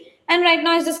history, and right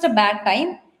now is just a bad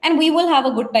time, and we will have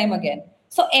a good time again.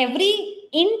 So every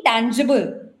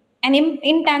intangible and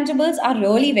intangibles are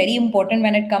really very important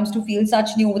when it comes to fields such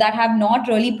new that have not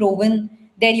really proven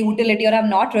their utility or have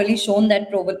not really shown that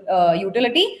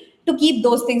utility, to keep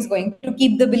those things going, to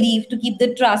keep the belief, to keep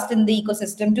the trust in the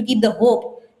ecosystem, to keep the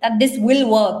hope that this will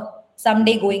work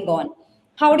someday going on.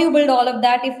 How do you build all of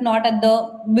that if not at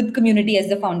the with community as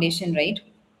the foundation, right?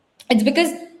 It's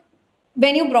because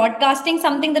when you're broadcasting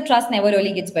something, the trust never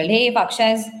really gets built. Hey, if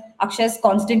Aksha's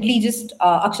constantly just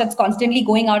Akshat's constantly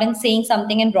going out and saying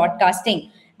something and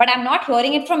broadcasting, but I'm not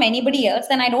hearing it from anybody else,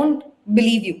 then I don't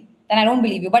believe you. Then I don't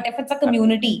believe you. But if it's a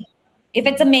community, if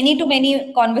it's a many to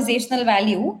many conversational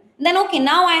value, then okay,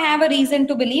 now I have a reason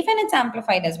to believe, and it's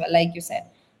amplified as well, like you said.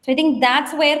 So I think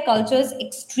that's where culture is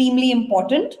extremely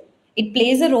important. It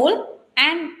plays a role,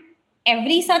 and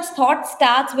every such thought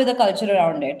starts with a culture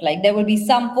around it. Like there will be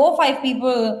some 4 5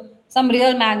 people, some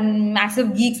real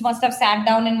massive geeks must have sat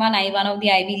down in one of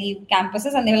the Ivy League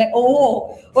campuses, and they were like,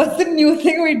 "Oh, what's the new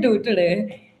thing we do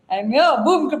today?" And yeah,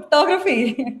 boom,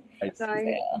 cryptography. I So, see. Right.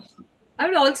 yeah. I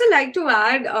would also like to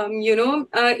add,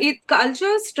 it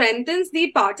culture strengthens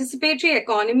the participatory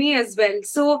economy as well.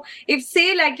 So, if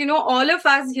say like all of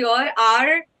us here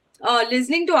are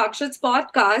listening to Akshat's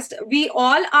podcast, we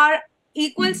all are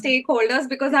equal stakeholders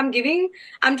because I'm trading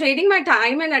my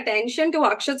time and attention to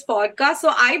Akshat's podcast.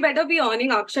 So I better be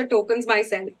earning Akshat tokens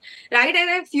myself, right? And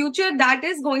in future, that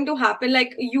is going to happen.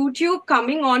 Like YouTube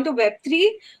coming on to Web3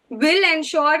 will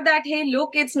ensure that, hey,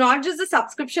 look, it's not just the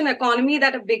subscription economy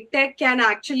that a big tech can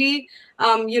actually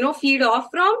feed off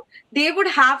from. They would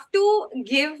have to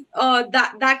give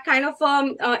that kind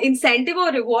of incentive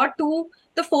or reward to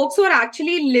the folks who are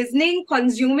actually listening,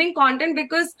 consuming content,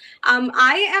 because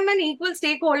I am an equal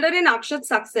stakeholder in Akshat's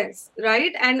success,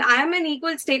 right? And I am an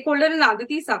equal stakeholder in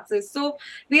Aditi's success. So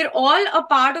we're all a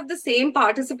part of the same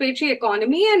participatory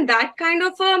economy, and that kind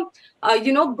of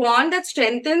bond that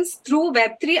strengthens through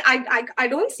Web3. I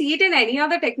don't see it in any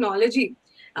other technology.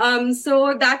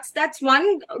 So that's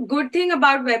one good thing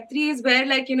about Web3 is where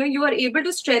you are able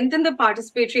to strengthen the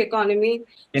participatory economy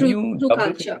Can you through double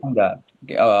click culture. on that?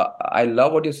 I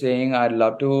love what you're saying. I'd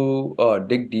love to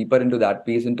dig deeper into that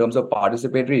piece in terms of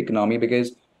participatory economy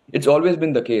because it's always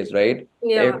been the case, right?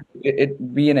 If Yeah,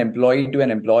 it be an employee to an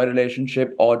employee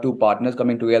relationship or two partners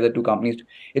coming together, two companies,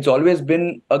 it's always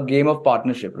been a game of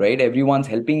partnership, right? Everyone's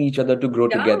helping each other to grow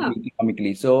together yeah.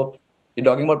 economically. So you're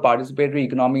talking about participatory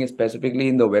economy specifically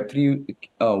in the Web3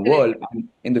 world.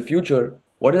 In the future,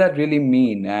 what does that really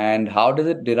mean, and how does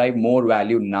it derive more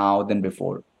value now than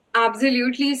before?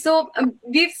 Absolutely. So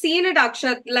we've seen it,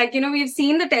 Akshat. We've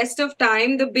seen the test of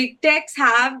time. The big techs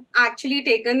have actually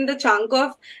taken the chunk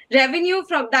of revenue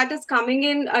from that is coming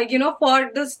in, for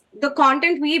the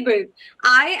content we build.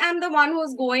 I am the one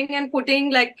who's going and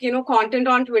putting content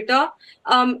on Twitter.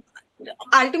 Um,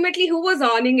 Ultimately, who was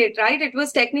earning it, right? It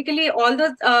was technically all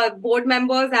the board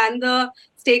members and the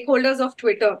stakeholders of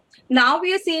Twitter. Now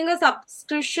we are seeing a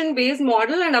subscription based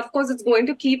model, and of course it's going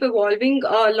to keep evolving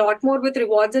a lot more with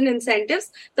rewards and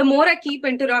incentives. The more I keep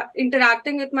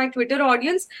interacting with my Twitter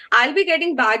audience, I'll be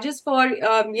getting badges for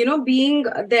being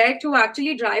there to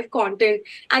actually drive content,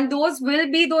 and those will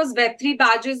be those Web3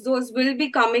 badges. Those will be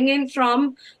coming in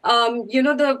from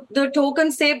the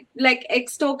token, say like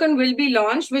X token will be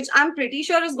launched, which I'm pretty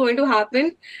sure is going to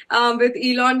happen with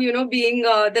Elon being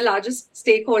the largest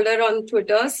stakeholder on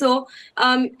Twitter. So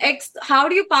X, how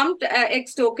do you pump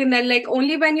X token? Then like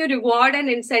only when you reward and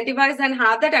incentivize and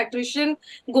have that attrition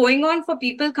going on for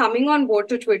people coming on board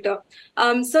to Twitter.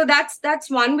 So that's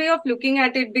one way of looking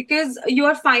at it, because you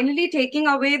are finally taking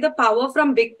away the power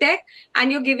from big tech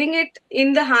and you're giving it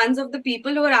in the hands of the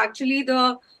people who are actually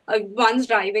the ones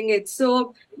driving it.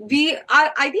 So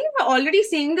I think we're already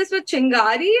seeing this with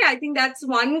Chingari. I think that's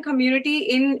one community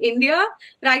in India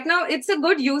right now. It's a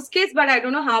good use case, but I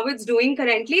don't know how it's doing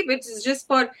currently, which is just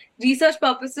for research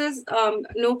purposes,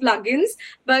 no plugins.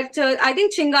 But I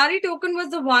think Chingari token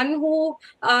was the one who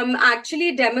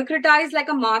actually democratized like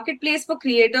a marketplace for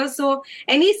creators. So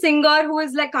any singer who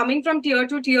is like coming from tier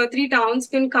 2, tier 3 towns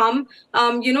can come,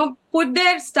 put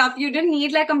their stuff. You didn't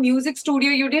need like a music studio.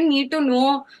 You didn't need to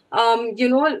know,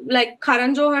 like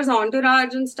Karan Johar's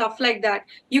entourage and stuff like that.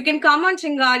 You can come on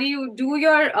Chingari, you do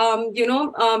your,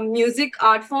 music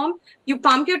art form, you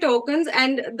pump your tokens,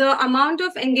 and the amount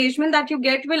of engagement that you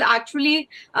get will actually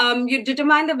you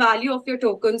determine the value of your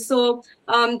tokens. So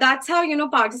that's how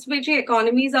participatory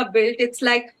economies are built. It's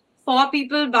like for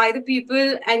people, by the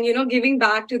people, and giving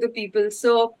back to the people.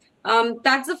 So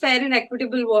that's a fair and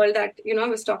equitable world that I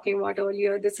was talking about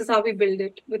earlier. This is how we build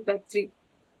it with Web3.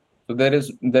 So there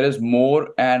is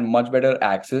more and much better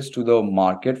access to the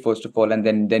market, first of all, and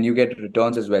then you get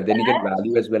returns as well. Then you get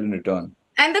value as well in return.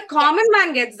 And the common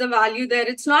man gets the value there.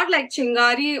 It's not like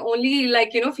Chingari only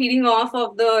feeding off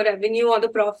of the revenue or the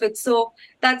profits. So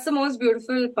that's the most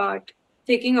beautiful part,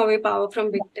 taking away power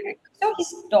from big tech. So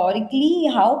historically,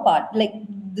 how part like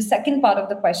the second part of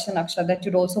the question, Akshay, that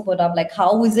you'd also put up, like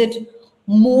how is it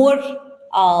more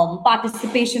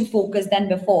participation focused than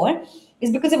before? Is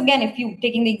because again, if you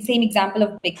taking the same example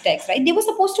of big techs, right? They were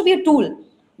supposed to be a tool.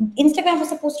 Instagram was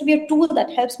supposed to be a tool that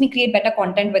helps me create better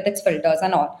content with its filters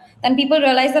and all. Then people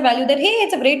realize the value that hey,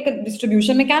 it's a great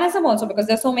distribution mechanism also because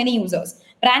there's so many users.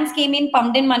 Brands came in,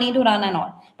 pumped in money to run and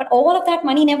all, but all of that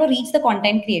money never reached the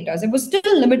content creators. It was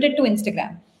still limited to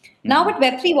Instagram. Now with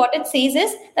Web3, what it says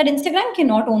is that Instagram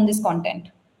cannot own this content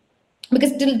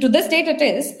because till to this date it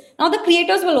is. Now the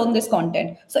creators will own this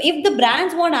content. So if the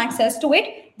brands want access to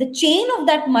it, the chain of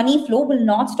that money flow will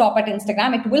not stop at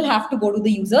Instagram. It will have to go to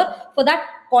the user for that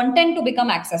content to become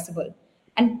accessible.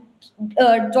 And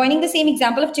joining the same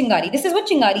example of Chingari, this is what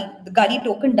Chingari, the Gari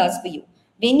token does for you.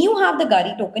 When you have the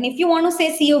Gari token, if you want to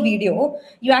say see a video,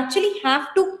 you actually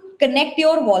have to connect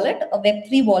your wallet, a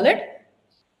Web3 wallet,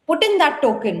 put in that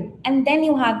token, and then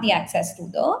you have the access to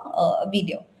the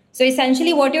video. So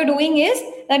essentially what you're doing is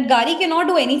that Gari cannot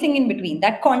do anything in between.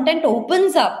 That content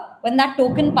opens up when that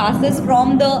token passes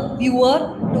from the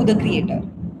viewer to the creator.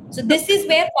 So this is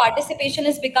where participation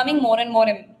is becoming more and more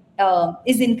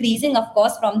is increasing, of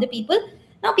course, from the people.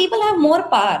 Now people have more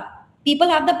power. People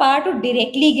have the power to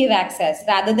directly give access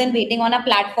rather than waiting on a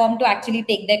platform to actually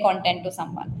take their content to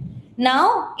someone.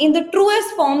 Now, in the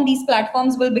truest form, these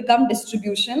platforms will become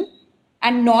distribution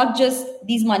and not just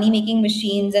these money making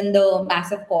machines and the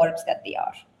massive corps that they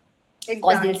are.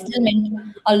 Because they'll still make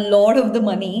a lot of the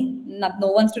money. No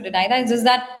one's to deny that. It's just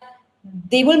that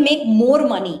they will make more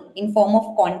money in form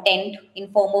of content,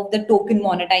 in form of the token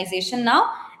monetization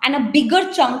now, and a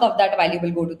bigger chunk of that value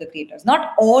will go to the creators.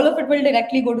 Not all of it will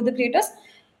directly go to the creators.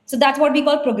 So that's what we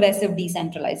call progressive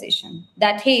decentralization.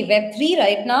 That hey, Web3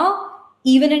 right now,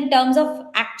 even in terms of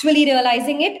actually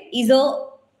realizing it, is a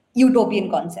utopian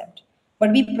concept.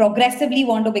 But we progressively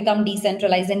want to become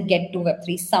decentralized and get to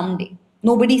Web3 someday.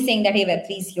 Nobody's saying that hey,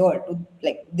 Web3 is here to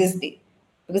like this day,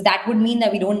 because that would mean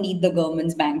that we don't need the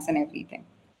governments, banks, and everything.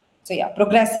 So yeah,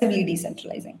 progressively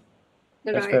decentralizing.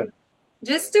 That's Right. fair.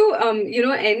 Just to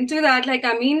end to that, like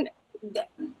I mean,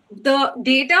 the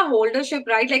data holdership,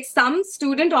 right? Like some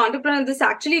student entrepreneur, this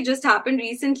actually just happened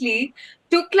recently,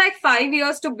 took like 5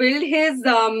 years to build his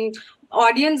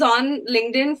audience on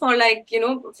LinkedIn for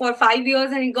for 5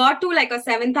 years, and he got to like a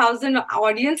 7,000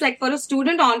 audience. Like for a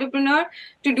student entrepreneur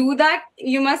to do that,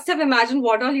 you must have imagined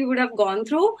what all he would have gone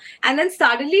through. And then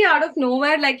suddenly out of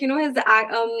nowhere, his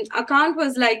account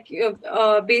was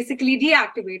basically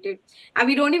deactivated, and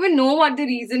we don't even know what the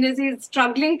reason is. He's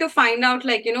struggling to find out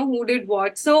who did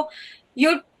what. So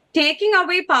you're taking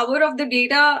away power of the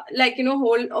data,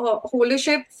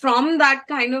 holdership from that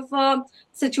kind of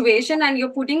situation, and you're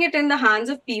putting it in the hands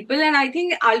of people. And I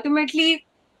think ultimately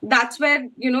that's where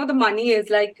the money is.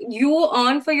 Like you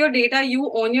earn for your data,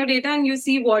 you own your data, and you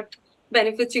see what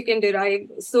benefits you can derive.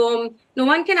 So no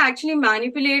one can actually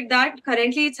manipulate that.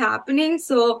 Currently it's happening.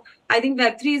 So I think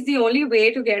Web3 is the only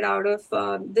way to get out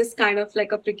of this kind of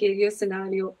like a precarious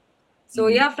scenario. So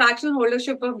yeah, fractional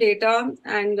ownership of data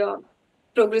and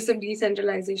progressive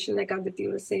decentralization, like Aditi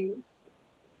was saying.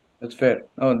 That's fair.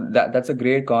 Oh, that's a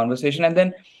great conversation. And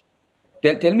then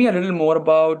tell me a little more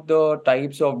about the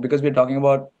types of, because we're talking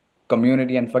about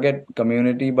community, and forget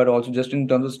community, but also just in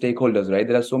terms of stakeholders, right?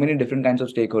 There are so many different kinds of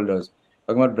stakeholders.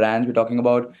 Talking about brands, we're talking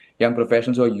about young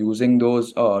professionals who are using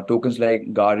those tokens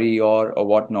like Gari or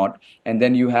whatnot. And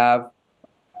then you have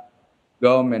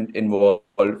government involved,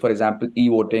 for example,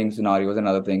 e-voting scenarios and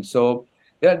other things. So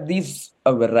there are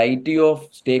a variety of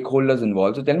stakeholders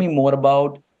involved. So tell me more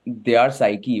about their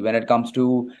psyche when it comes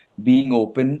to being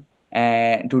open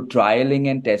and to trialing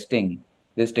and testing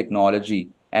this technology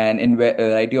and in a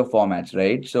variety of formats,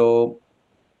 right? So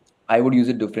I would use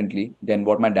it differently than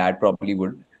what my dad probably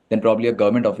would, than probably a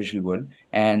government official would,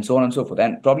 and so on and so forth,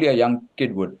 and probably a young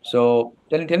kid would. So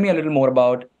tell me a little more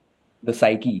about the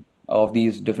psyche of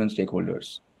these different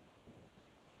stakeholders.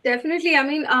 Definitely. I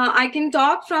mean, I can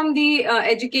talk from the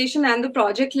education and the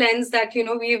project lens that,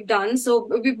 we've done. So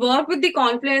we work with the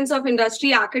confluence of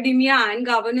industry, academia, and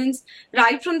governance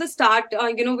right from the start,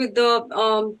 with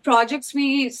the projects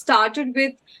we started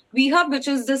with WeHub, which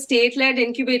is the state-led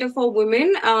incubator for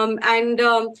women.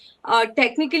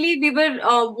 Technically, we were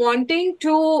wanting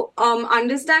to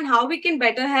understand how we can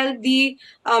better help the,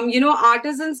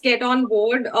 artisans get on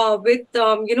board with,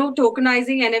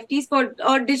 tokenizing NFTs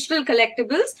for digital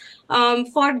collectibles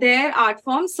for their art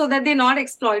forms, so that they're not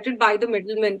exploited by the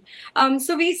middlemen.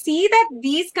 So we see that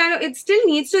these kind of, it still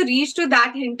needs to reach to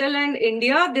that hinterland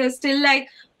India. There's still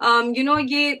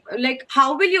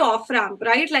how will you off ramp,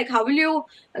 right? Like how will you,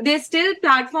 there's still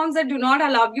platforms that do not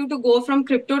allow you to go from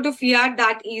crypto to fiat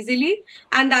that easily.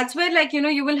 And that's where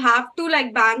you will have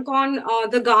to bank on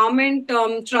the government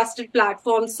trusted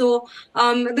platforms. So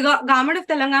the government of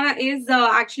Telangana is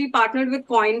actually partnered with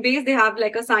Coinbase. They have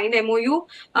a signed MOU.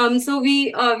 So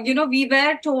we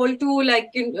were told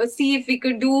to see if we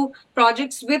could do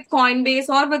projects with Coinbase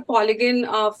or with Polygon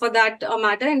for that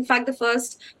matter. In fact, the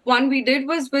first one we did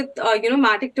was with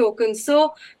Matic tokens.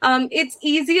 So it's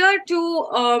easier to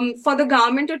for the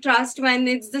government to trust when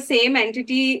it's the same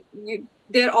entity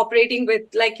they're operating with.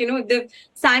 Like, they've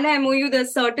signed a MOU,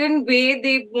 there's certain way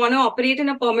they want to operate in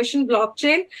a permission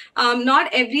blockchain. Not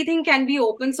everything can be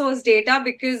open source data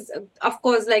because, of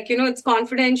course, like, it's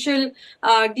confidential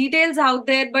details out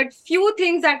there, but few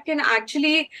things that can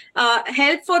actually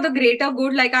help for the greater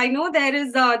good. Like, I know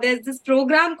there's this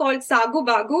program called Sagu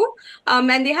Bagu,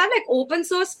 and they have like open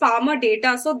source farmer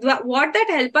data. So what that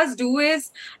help us do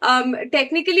is,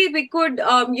 technically we could,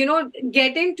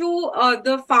 get into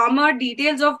the farmer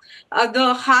details of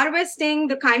the harvesting,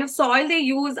 the kind of soil they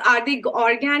use, are they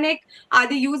organic, are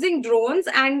they using drones?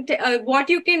 And what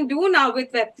you can do now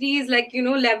with Web3 is like,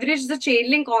 leverage the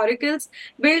Chainlink oracles,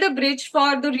 build a bridge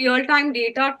for the real-time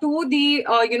data to the,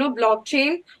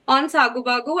 blockchain on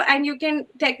Sagubago, and you can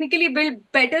technically build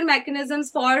better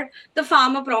mechanisms for the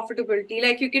farmer profitability.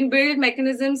 Like, you can build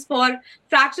mechanisms for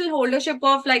fractional ownership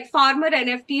of like farmer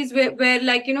NFTs, where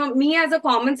like, me as a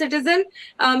common citizen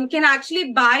can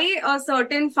actually buy a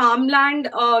certain farmland,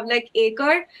 like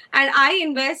acre, and I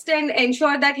invest and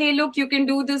ensure that, hey, look, you can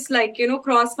do this, like,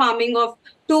 cross farming of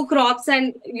 2 crops,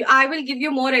 and I will give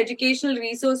you more educational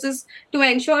resources to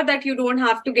ensure that you don't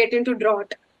have to get into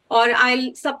drought. Or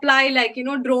I'll supply, like,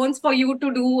 drones for you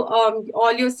to do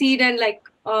all your seed and like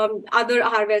other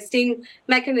harvesting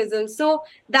mechanisms. So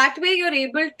that way you're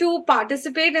able to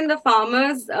participate in the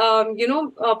farmers,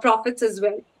 profits as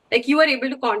well. Like, you are able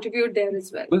to contribute there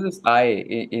as well. Was this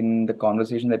in the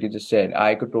conversation that you just said,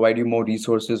 I could provide you more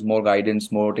resources, more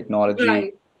guidance, more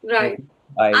technology. Right.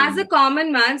 As a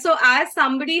common man, so as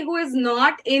somebody who is I'm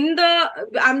not in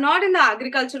the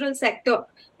agricultural sector,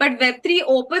 but Web3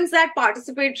 opens that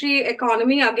participatory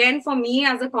economy again for me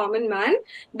as a common man,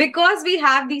 because we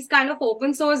have these kind of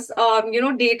open source,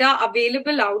 data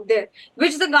available out there,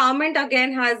 which the government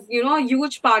again has, a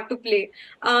huge part to play.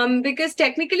 Because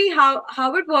technically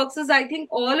how it works is, I think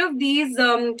all of these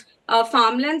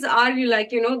farmlands are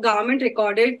like, government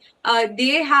recorded.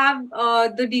 They have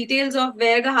the details of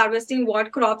where the harvesting,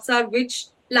 what crops are, which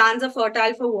lands are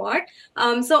fertile for what.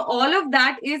 So all of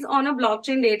that is on a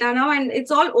blockchain data now, and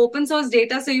it's all open source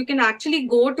data. So you can actually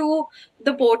go to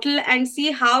the portal and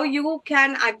see how you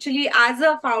can actually, as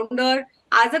a founder,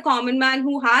 as a common man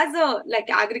who has a like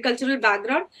agricultural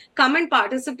background, come and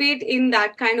participate in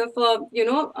that kind of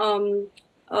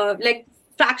like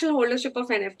fractional ownership of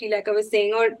NFT, like I was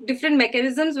saying, or different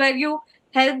mechanisms where you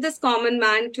help this common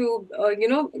man to,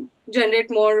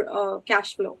 generate more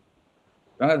cash flow.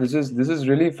 This is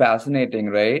really fascinating,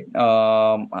 right?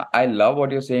 I love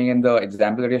what you're saying and the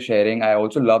example that you're sharing. I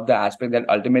also love the aspect that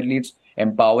ultimately it's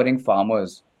empowering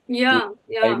farmers to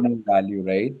provide more value,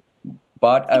 right?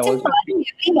 But I It's also empowering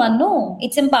everyone, no?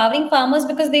 It's empowering farmers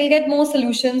because they'll get more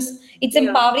solutions. It's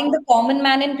empowering the common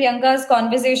man in Priyanka's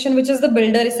conversation, which is the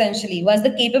builder essentially, who has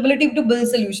the capability to build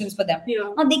solutions for them.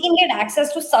 Now they can get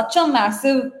access to such a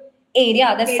massive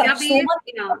area. There's so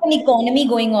much an economy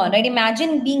going on, right?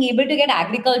 Imagine being able to get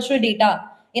agricultural data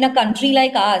in a country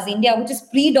like ours, India, which is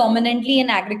predominantly an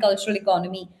agricultural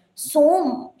economy.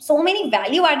 So many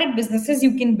value-added businesses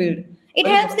you can build. It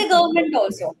helps the government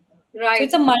also. Right. So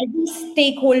it's a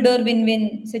multi-stakeholder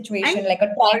win-win situation, And like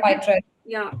a tripartite.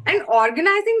 Yeah, and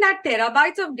organizing that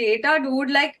terabytes of data,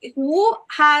 dude, like, who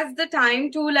has the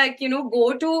time to, like,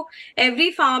 go to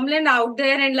every farmland out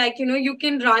there and, like, you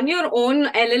can run your own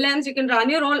LLMs, you can run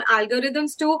your own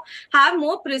algorithms to have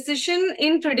more precision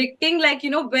in predicting, like,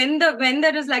 when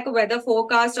there is like a weather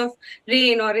forecast of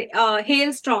rain or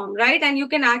hailstorm, right? And you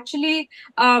can actually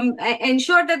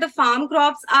ensure that the farm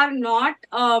crops are not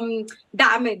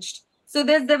damaged. So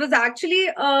there was actually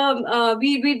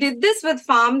we did this with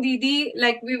Farm Didi,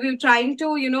 like we were trying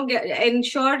to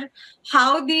ensure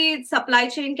how the supply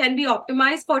chain can be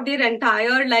optimized for their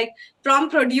entire, like,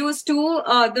 from produce to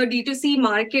the D2C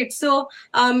market. So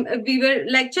we were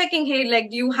like checking, hey, like,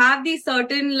 you have these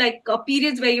certain like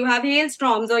periods where you have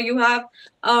hailstorms or you have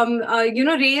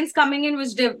rains coming in,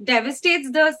 which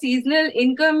devastates the seasonal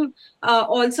income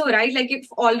also, right? Like,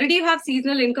 if already you have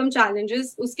seasonal income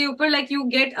challenges, uske upar, like, you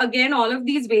get again all of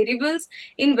these variables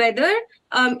in weather,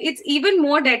 it's even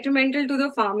more detrimental to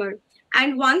the farmer.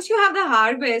 And once you have the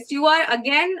harvest, you are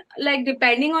again like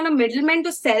depending on a middleman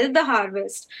to sell the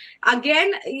harvest.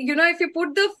 Again, if you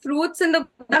put the fruits in the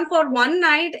badam for one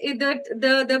night,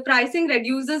 the pricing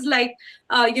reduces like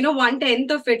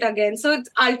 1/10 of it again. So it's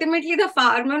ultimately the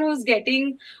farmer who's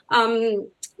getting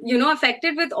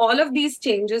affected with all of these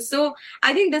changes. So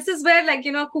I think this is where, like,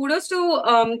 kudos to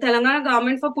Telangana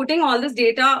government for putting all this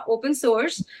data open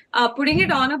source, putting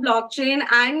it on a blockchain,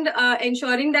 and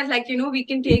ensuring that, like, we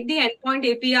can take the endpoint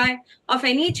API of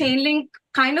any chain link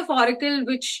kind of oracle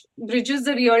which bridges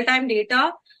the real-time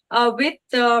data with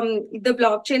the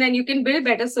blockchain, and you can build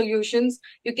better solutions.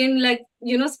 You can, like,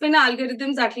 spin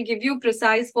algorithms that will give you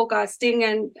precise forecasting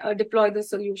and deploy the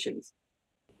solutions.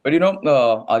 But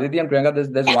Aditi and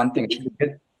Priyanka, there's one thing.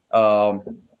 Because,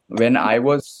 when I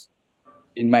was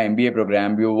in my MBA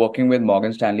program, we were working with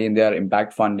Morgan Stanley in their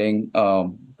impact funding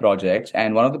projects.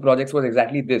 And one of the projects was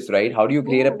exactly this, right? How do you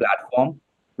create a platform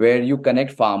where you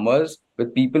connect farmers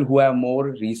with people who have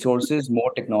more resources,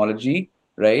 more technology,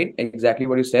 right? Exactly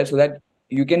what you said, so that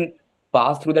you can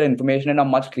pass through that information in a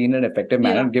much cleaner and effective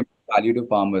manner Yeah. and give value to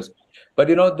farmers. But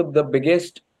the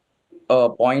biggest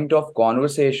point of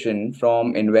conversation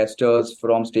from investors,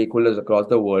 from stakeholders across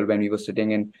the world when we were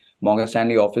sitting in Morgan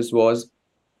Stanley office was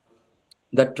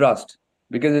the trust,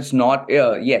 because it's not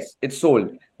yes, it's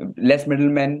sold, less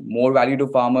middlemen, more value to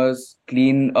farmers,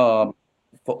 clean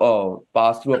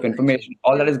pass through of information,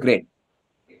 all that is great.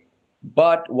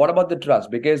 But what about the trust?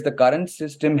 Because the current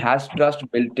system has trust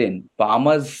built in.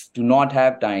 Farmers do not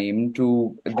have time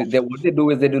to. What they do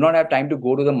is they do not have time to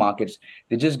go to the markets.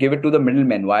 They just give it to the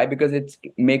middlemen. Why? Because it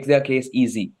makes their case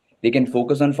easy. They can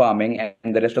focus on farming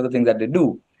and the rest of the things that they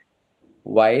do.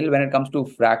 While when it comes to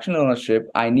fractional ownership,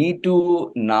 I need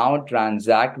to now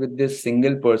transact with this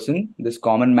single person, this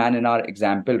common man in our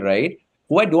example, right?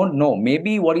 Who I don't know.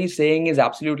 Maybe what he's saying is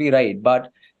absolutely right,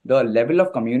 but the level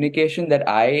of communication that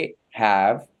I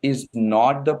have is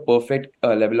not the perfect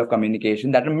level of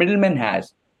communication that a middleman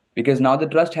has, because now the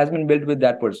trust has been built with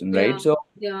that person, Yeah. right? So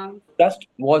Yeah. trust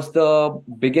was the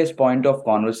biggest point of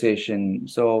conversation.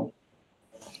 So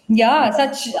Yeah,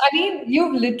 I mean,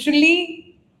 you've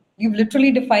literally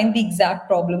defined the exact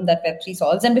problem that Web3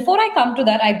 solves. And before I come to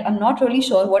that, I'm not really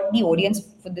sure what the audience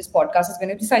for this podcast is going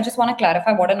to be. So I just want to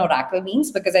clarify what an oracle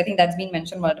means, because I think that's been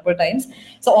mentioned multiple times.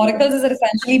 So oracles are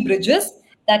essentially bridges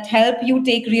that help you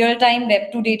take real-time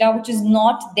Web2 data, which is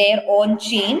not there on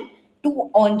chain, to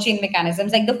on-chain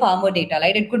mechanisms like the farmer data,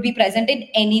 right? It could be present in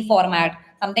any format,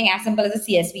 something as simple as a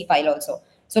CSV file also.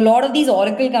 So a lot of these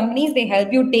Oracle companies, they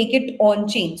help you take it on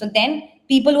chain. So then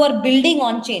people who are building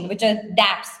on chain, which are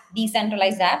dApps,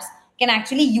 decentralized apps, can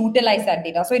actually utilize that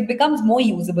data. So it becomes more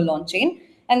usable on chain.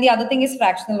 And the other thing is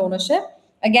fractional ownership,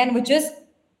 again, which is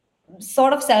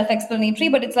sort of self-explanatory,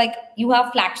 but it's like you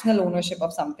have fractional ownership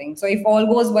of something. So if all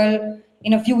goes well,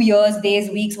 in a few years,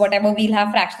 days, weeks, whatever, we'll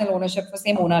have fractional ownership for,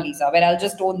 say, Mona Lisa, where I'll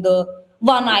just own the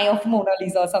one eye of Mona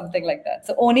Lisa or something like that.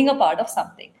 So owning a part of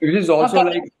something. it is Now, also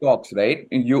like stocks, right?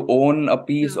 You own a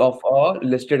piece Yeah. of a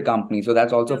listed company, so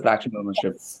that's also Yeah. fractional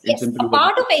ownership. In yes, simple a words.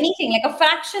 part of anything, like a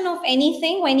fraction of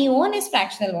anything when you own is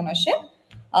fractional ownership.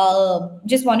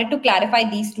 Just wanted to clarify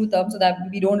these two terms so that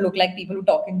we don't look like people who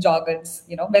talk in jargons.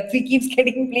 Web3 keeps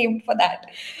getting blamed for that.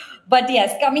 But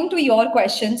yes, coming to your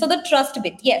question, so the trust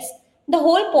bit, yes. The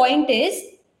whole point is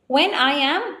when I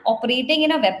am operating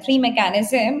in a Web3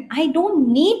 mechanism, I don't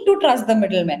need to trust the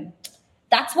middleman.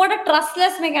 That's what a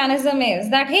trustless mechanism is.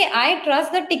 That, hey, I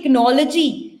trust the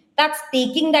technology that's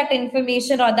taking that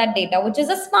information or that data, which is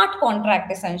a smart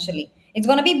contract essentially. It's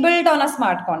going to be built on a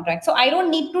smart contract. So I don't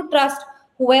need to trust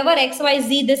whoever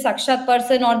XYZ, this Akshat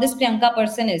person or this Priyanka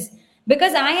person is,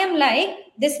 because I am like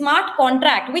this smart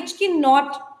contract, which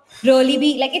cannot really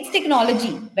be like, it's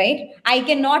technology, right? I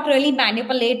cannot really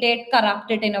manipulate it, corrupt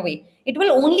it in a way. It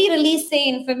will only release, say,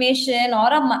 information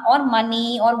or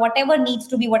money or whatever needs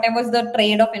to be, whatever's the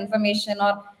trade of information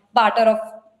or barter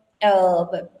of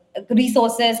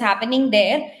resources happening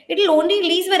there. It will only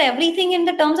release where everything in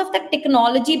the terms of the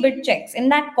technology bit checks, in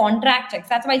that contract checks.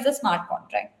 That's why it's a smart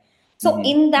contract. So Mhm.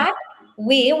 in that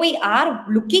way, we are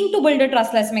looking to build a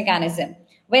trustless mechanism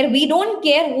where we don't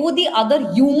care who the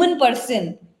other human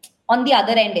person on the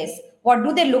other end is. What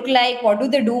do they look like? What do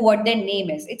they do? What their name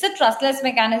is? It's a trustless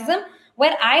mechanism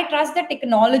where I trust the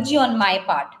technology on my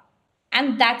part.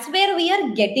 And that's where we are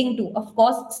getting to. Of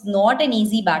course, it's not an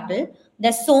easy battle.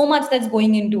 There's so much that's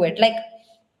going into it. Like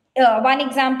one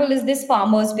example is this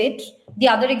farmer's bit. The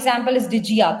other example is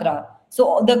DigiYatra.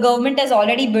 So the government has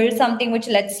already built something which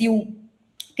lets you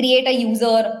create a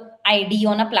user ID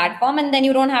on a platform, and then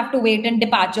you don't have to wait in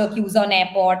departure queues on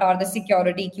airport or the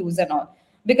security queues and all,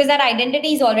 because that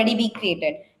identity is already be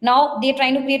created. Now they're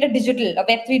trying to create a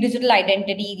Web3 digital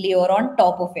identity layer on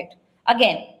top of it.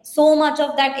 Again, so much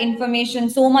of that information,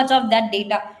 so much of that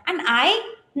data, and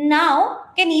I now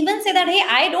can even say that, hey,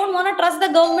 I don't want to trust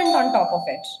the government on top of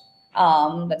it.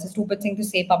 That's a stupid thing to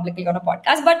say publicly on a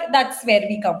podcast, but that's where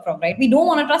we come from, right? We don't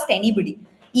want to trust anybody,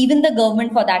 even the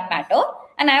government for that matter.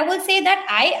 And I will say that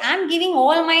I am giving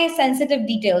all my sensitive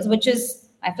details, which is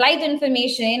my flight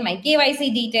information, my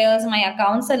KYC details, my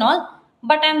accounts, and all.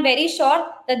 But I'm very sure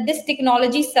that this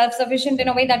technology is self sufficient in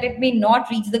a way that it may not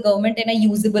reach the government in a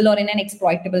usable or in an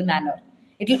exploitable manner.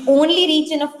 It will only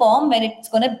reach in a form where it's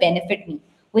going to benefit me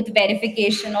with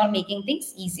verification or making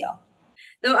things easier.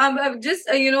 No, I just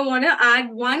want to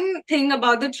add one thing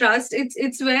about the trust.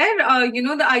 It's where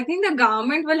I think the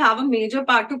government will have a major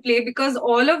part to play, because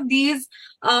all of these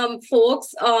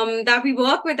folks that we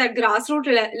work with at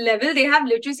grassroots level, they have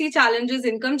literacy challenges,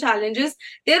 income challenges.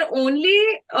 They're only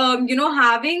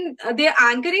they're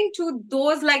anchoring to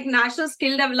those like National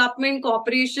Skill Development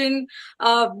Corporation,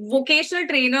 vocational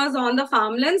trainers on the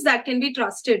farmlands that can be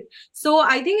trusted. So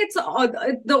I think it's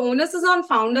the onus is on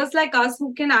founders like us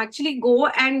who can actually go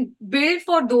and build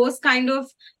for those kind of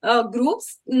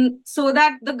groups, so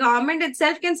that the government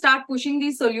itself can start pushing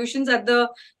these solutions at the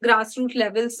grassroots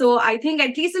level. So I think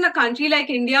at least in a country like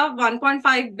India,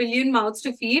 1.5 billion mouths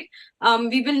to feed,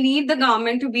 we will need the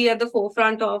government to be at the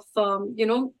forefront of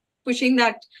pushing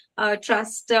that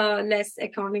trust-less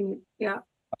economy. Yeah.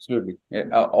 Absolutely. Yeah,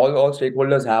 all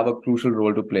stakeholders have a crucial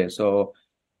role to play. So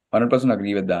 100%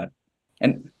 agree with that.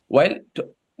 And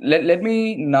let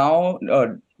me now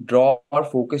draw our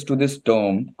focus to this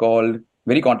term called,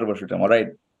 very controversial term. All right.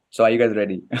 So are you guys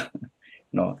ready?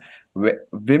 No,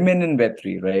 women in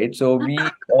Web3, right? So we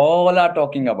all are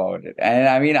talking about it. And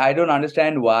I mean, I don't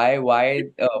understand why,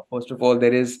 first of all,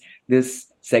 there is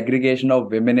this segregation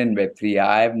of women in Web3.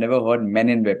 I've never heard men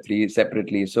in Web3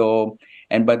 separately. So,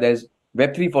 but there's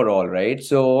Web3 for all, right?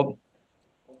 So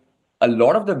a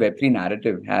lot of the Web3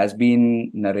 narrative has been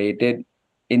narrated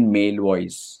in male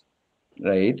voice,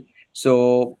 right?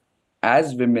 So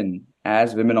as women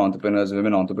entrepreneurs,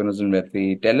 women entrepreneurs in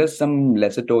Web3, tell us some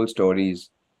lesser told stories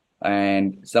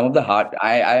and some of the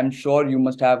I am sure you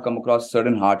must have come across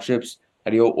certain hardships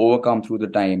that you have overcome through the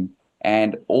time.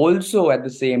 And also at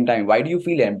the same time, why do you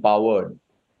feel empowered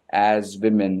as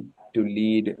women to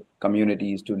lead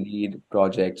communities, to lead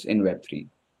projects in Web3?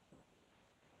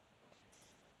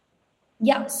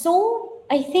 Yeah, so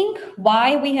I think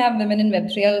why we have women in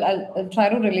Web3, I'll try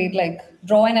to relate, like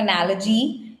draw an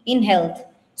analogy in health.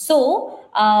 So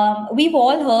we've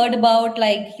all heard about,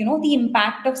 like, the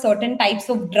impact of certain types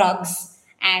of drugs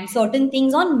and certain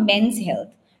things on men's health,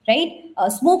 right?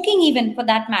 Smoking, even for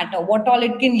that matter, what all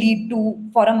it can lead to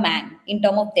for a man in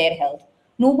terms of their health.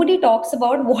 Nobody talks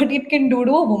about what it can do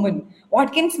to a woman.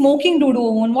 What can smoking do to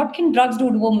a woman? What can drugs do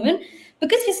to a woman?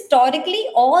 Because historically,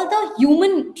 all the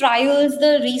human trials,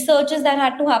 the researches that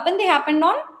had to happen, they happened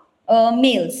on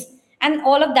males. And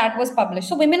all of that was published.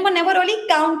 So women were never really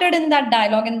counted in that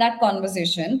dialogue, in that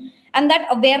conversation. And that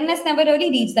awareness never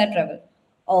really reached that level.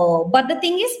 But the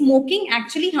thing is, smoking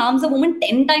actually harms a woman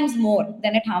 10 times more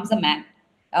than it harms a man.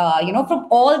 From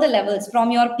all the levels,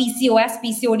 from your PCOS,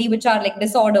 PCOD, which are like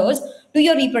disorders, to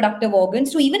your reproductive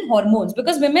organs, to even hormones,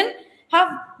 because women have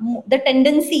the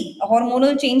tendency, a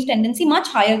hormonal change tendency, much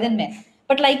higher than men.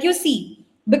 But like you see,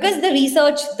 because the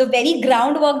research, the very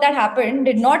groundwork that happened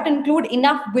did not include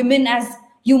enough women as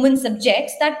human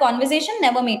subjects, that conversation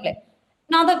never made play.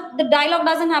 Now the dialogue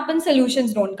doesn't happen,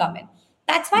 solutions don't come in.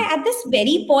 That's why at this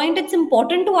very point, it's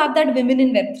important to have that women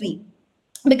in Web3.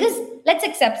 Because let's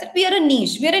accept it, we are a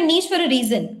niche. We are a niche for a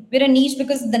reason. We're a niche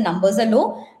because the numbers are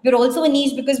low. We're also a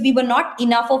niche because we were not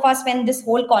enough of us when this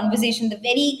whole conversation, the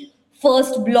very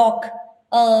first block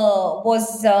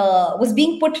was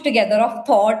being put together, of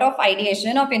thought, of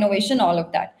ideation, of innovation, all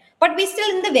of that. But we're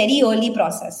still in the very early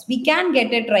process. We can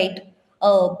get it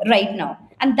right now.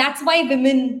 And that's why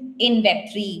women in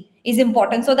Web3 is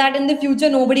important, so that in the future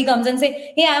nobody comes and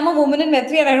say, hey, I'm a woman in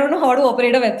Web3 and I don't know how to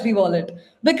operate a Web3 wallet,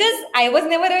 because I was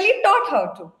never really taught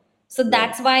how to. So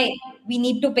that's why we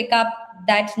need to pick up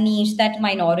that niche, that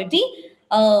minority.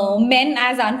 Men,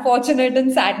 as unfortunate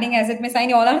and saddening as it may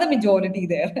sound, all are the majority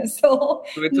there. So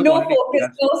no focus,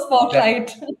 no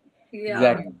spotlight. Yeah.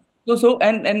 Exactly.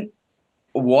 And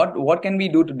what can we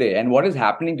do today, and what is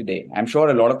happening today? I'm sure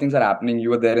a lot of things are happening.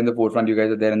 You are there in the forefront. You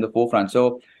guys are there in the forefront.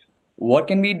 So what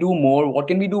can we do more? What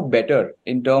can we do better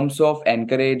in terms of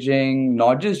encouraging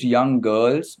not just young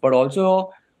girls, but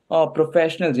also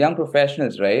professionals, young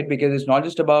professionals, right? Because it's not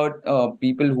just about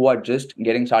people who are just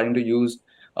starting to use,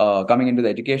 coming into the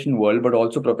education world, but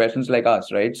also professionals like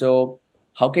us, right? So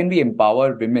how can we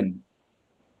empower women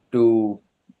to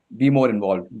be more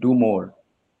involved, do more,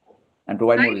 and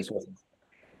provide more resources?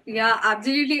 Yeah,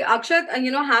 absolutely. Akshat,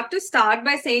 have to start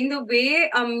by saying the way,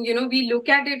 we look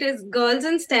at it is girls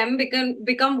in STEM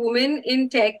become women in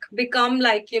tech, become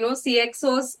like,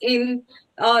 CXOs in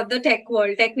the tech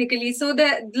world, technically. So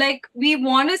we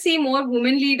want to see more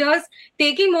women leaders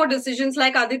taking more decisions.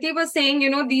 Like Aditi was saying,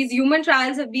 these human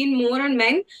trials have been more on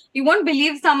men. You won't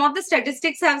believe some of the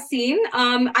statistics I've seen.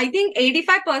 I think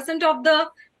 85% of the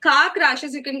car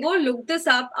crashes, you can go look this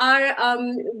up, are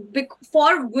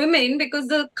for women, because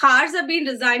the cars are being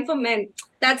designed for men.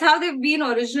 That's how they've been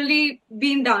originally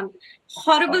been done.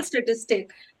 Horrible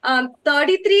statistic.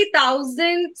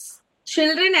 33,000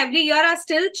 children every year are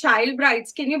still child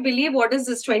brides. Can you believe what is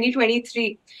this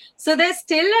 2023? So there's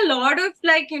still a lot of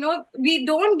we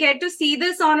don't get to see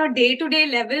this on a day-to-day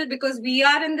level because we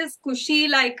are in this cushy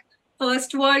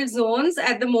first world zones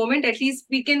at the moment. At least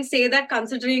we can say that,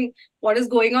 considering what is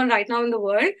going on right now in the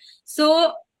world.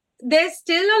 So there's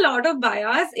still a lot of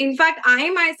bias. In fact, I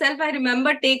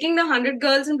remember taking the 100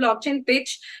 girls in blockchain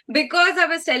pitch because I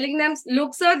was telling them,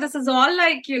 look, sir, this is all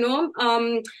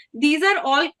these are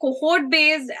all cohort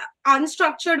based,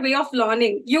 unstructured way of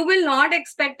learning. You will not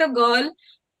expect a girl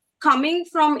coming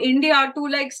from India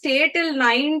to stay till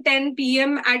 9-10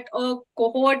 p.m. at a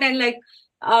cohort and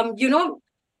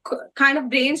kind of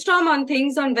brainstorm on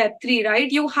things on Web3,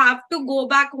 right? You have to go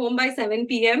back home by 7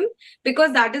 p.m.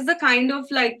 because that is the kind of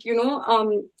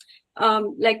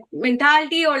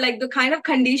mentality or the kind of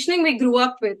conditioning we grew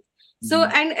up with. So,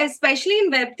 and especially in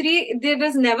Web3, there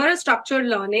was never a structured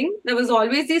learning. There was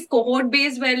always these cohort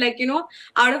based where,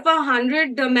 out of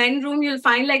 100 men room, you'll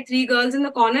find 3 girls in the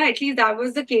corner. At least that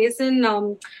was the case in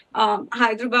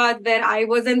Hyderabad where I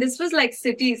was. And this was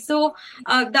city. So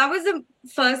that was the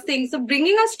first thing. So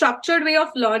bringing a structured way of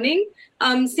learning,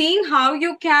 seeing how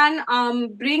you can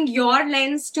bring your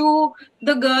lens to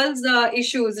the girls'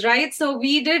 issues, right? So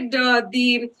we did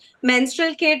the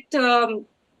menstrual kit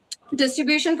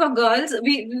distribution for girls.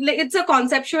 It's a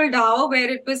conceptual DAO where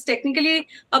it was technically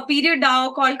a period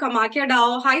DAO called Kamakya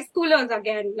DAO. High schoolers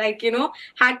again,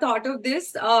 had thought of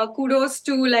this. Kudos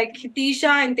to Hitisha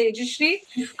and Tejashri.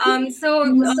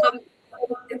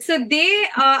 So they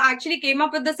actually came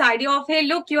up with this idea of, hey,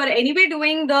 look, you are anyway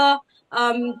doing the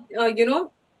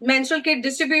menstrual kit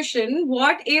distribution.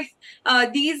 What if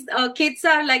these kits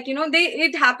are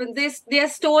it happens, they are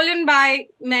stolen by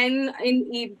men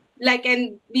in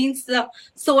and being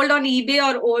sold on eBay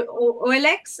or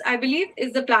OLX, I believe,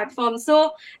 is the platform.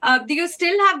 So do you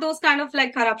still have those kind of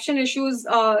corruption issues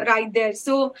right there?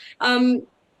 So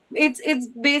it's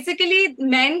basically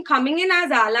men coming in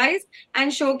as allies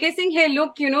and showcasing, hey,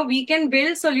 look, we can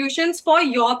build solutions for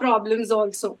your problems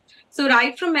also. So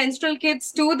right from menstrual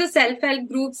kits to the self-help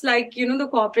groups the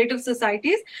cooperative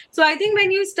societies. So I think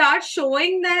when you start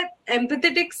showing that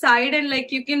empathetic side and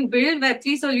you can build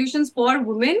Web3 solutions for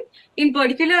women in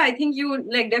particular, I think you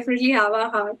definitely have a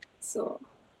heart. So.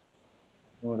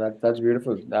 Oh, that's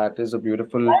beautiful. That is a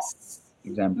beautiful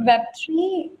example.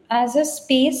 Web3 as a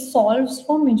space solves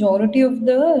for majority of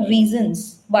the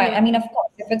reasons why. Yeah. I mean, of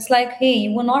course, if it's hey,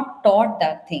 you were not taught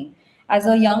that thing. As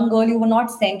a young girl, you were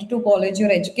not sent to college, your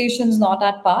education's not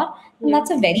at par, and that's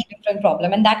a very different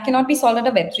problem. And that cannot be solved at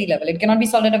a Web3 level. It cannot be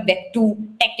solved at a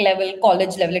Web2 tech level,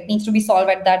 college level. It needs to be solved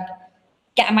at that.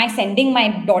 Am I sending my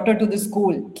daughter to the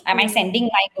school? Am I sending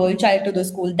my girl child to the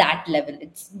school? That level.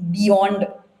 It's beyond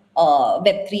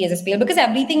Web3 as a space because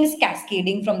everything is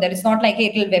cascading from there. It's not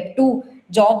hey, till Web2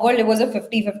 job world, it was a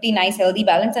 50-50 nice healthy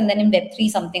balance, and then in Web3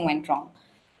 something went wrong.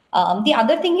 The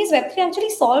other thing is Web3 actually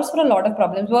solves for a lot of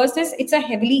problems. Versus it's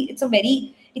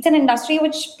an industry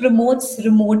which promotes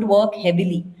remote work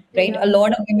heavily, right? Yeah. A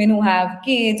lot of women who have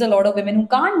kids, a lot of women who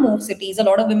can't move cities, a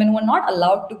lot of women who are not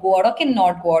allowed to go out or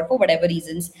cannot go out for whatever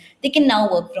reasons, they can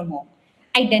now work from home.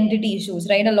 Identity issues,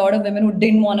 right? A lot of women who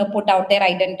didn't want to put out their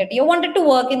identity or wanted to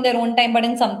work in their own time, but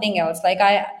in something else.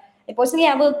 I personally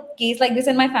have a case like this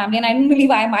in my family, and I don't believe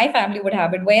why my family would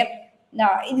have it, where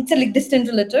it's a distant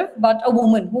relative, but a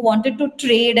woman who wanted to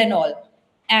trade and all.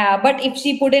 But if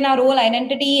she put in her role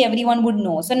identity, everyone would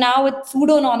know. So now with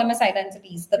pseudo-anonymous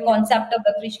identities, the concept of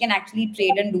that she can actually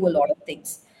trade and do a lot of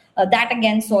things. That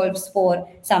again solves for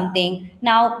something.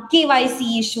 Now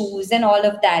KYC issues and all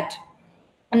of that.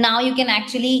 Now you can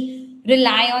actually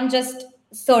rely on just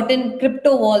certain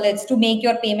crypto wallets to make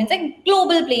your payments, like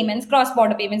global payments,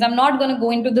 cross-border payments. I'm not going to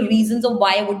go into the reasons of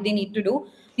why would they need to do.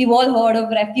 We've all heard of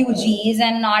refugees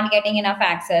and not getting enough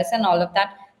access and all of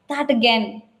that. That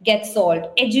again gets solved.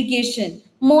 Education.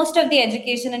 Most of the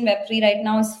education in Web3 right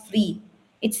now is free.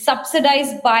 It's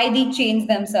subsidized by the chains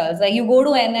themselves. Like you go to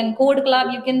NN Code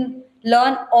Club, you can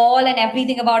learn all and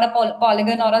everything about a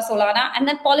Polygon or a Solana, and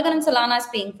then Polygon and Solana is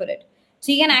paying for it.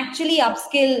 So you can actually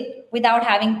upskill without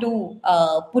having to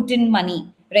put in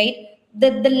money, right?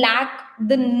 The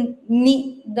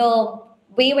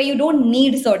way where you don't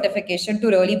need certification to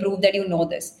really prove that you know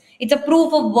this. It's a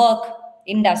proof of work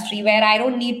industry where I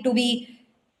don't need to be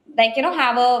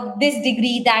have this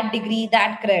degree, that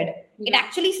cred. It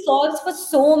actually solves for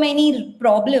so many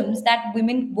problems that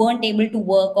women weren't able to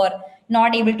work or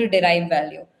not able to derive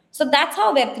value. So that's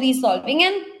how Web3 is solving.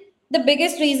 And the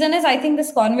biggest reason is I think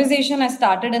this conversation has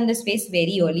started in this space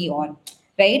very early on,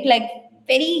 right? Like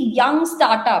very young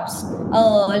startups,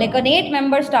 like an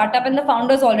 8-member startup, and the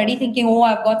founders already thinking, oh,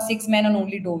 I've got 6 men and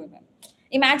only 2 women.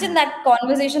 Imagine that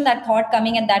conversation, that thought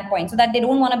coming at that point, so that they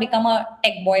don't want to become a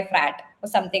tech boy frat or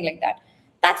something like that.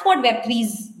 That's what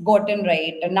Web3's gotten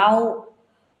right. And now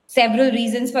several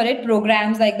reasons for it.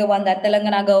 Programs like the one that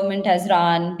Telangana government has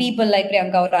run, people like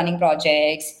Priyanka running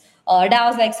projects,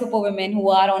 DAOs like Superwomen who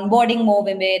are onboarding more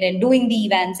women and doing the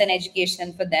events and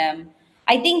education for them.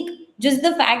 I think just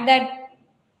the fact that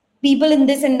people in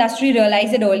this industry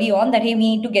realize it early on that hey,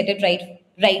 we need to get it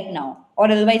right now,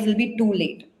 or otherwise it'll be too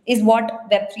late. Is what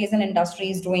Web3 as an industry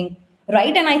is doing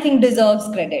right, and I think deserves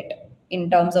credit in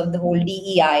terms of the whole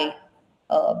DEI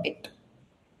bit.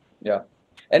 Yeah.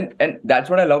 And that's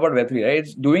what I love about Web3, right?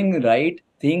 It's doing right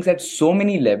things at so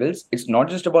many levels. It's not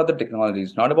just about the technology,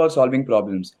 it's not about solving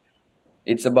problems.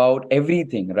 It's about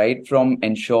everything, right? From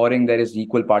ensuring there is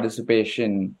equal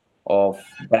participation of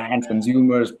brands,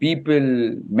 consumers,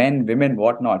 people, men, women,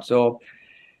 whatnot. So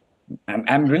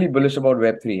I'm really bullish about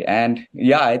Web3. And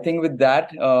yeah, I think with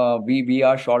that, we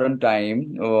are short on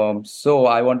time. So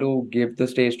I want to give the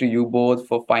stage to you both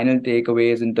for final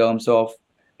takeaways in terms of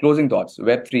closing thoughts.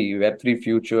 Web3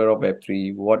 future of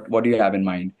Web3. What do you have in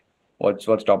mind? What's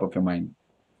top of your mind?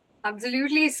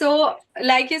 Absolutely. So,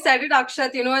 like you said it,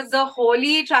 Akshat, it's the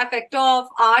holy trifecta of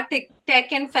art,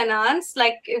 tech and finance.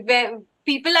 Like where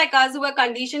people like us who are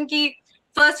conditioned ki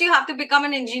first you have to become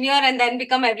an engineer and then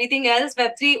become everything else.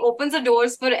 Web3 opens the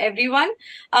doors for everyone.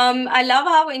 I love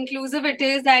how inclusive it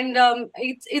is, and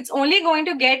it's only going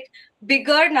to get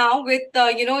bigger now with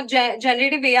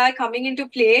generative AI coming into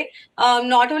play.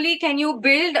 Not only can you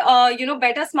build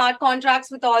better smart contracts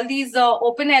with all these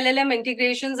open LLM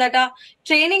integrations that are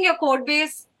training your code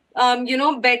base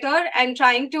better and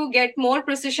trying to get more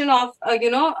precision of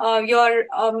your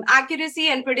accuracy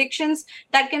and predictions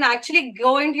that can actually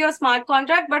go into your smart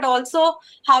contract, but also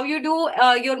how you do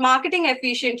your marketing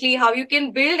efficiently, how you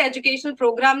can build educational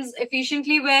programs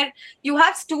efficiently where you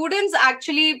have students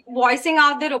actually voicing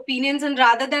out their opinions, and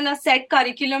rather than a set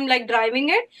curriculum like driving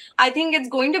it. I think it's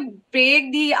going to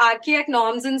break the archaic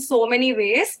norms in so many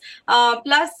ways.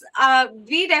 Plus,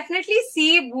 we definitely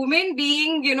see women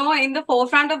being, in the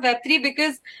forefront of Web3,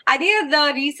 because I think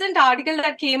the recent article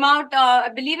that came out, I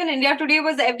believe in India Today,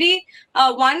 was every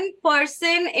one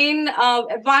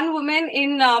woman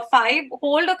in 5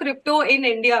 hold a crypto in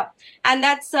India, and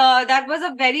that was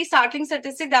a very startling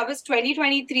statistic. That was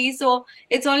 2023, so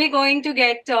it's only going to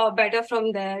get better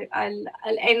from there. I'll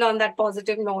end on that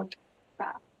positive note.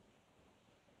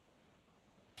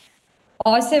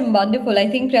 Awesome, wonderful. I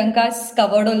think Priyanka's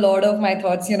covered a lot of my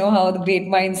thoughts, how the great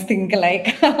minds think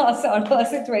alike sort of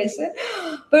situation.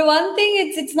 But one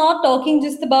thing, it's not talking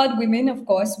just about women, of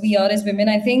course. We are as women.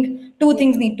 I think two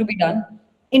things need to be done.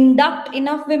 Induct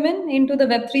enough women into the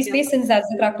Web3 space, since that's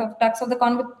the crux of the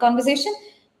conversation.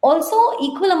 Also,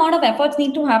 equal amount of efforts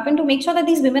need to happen to make sure that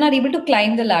these women are able to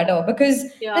climb the ladder, because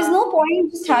there's no point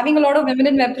just having a lot of women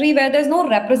in Web3 where there's no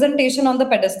representation on the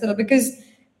pedestal, because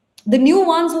the new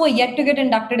ones who are yet to get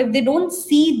inducted, if they don't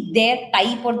see their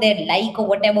type or their like or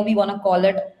whatever we want to call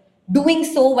it doing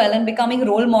so well and becoming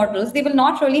role models, they will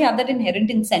not really have that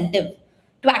inherent incentive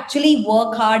to actually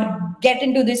work hard, get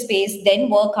into this space, then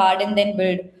work hard, and then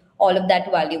build all of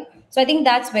that value. So I think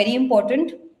that's very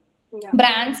important.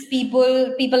 Brands,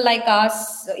 people like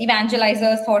us,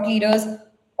 evangelizers, thought leaders,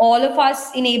 all of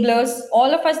us enablers,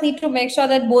 all of us need to make sure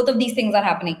that both of these things are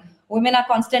happening. Women are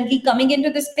constantly coming into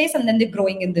this space and then they're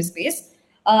growing in this space.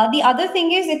 The other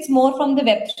thing is, it's more from the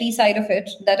Web3 side of it,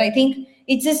 that I think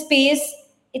it's a space,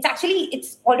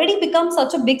 it's already become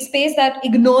such a big space that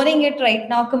ignoring it right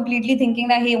now, completely thinking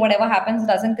that hey, whatever happens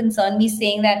doesn't concern me,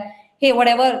 saying that hey,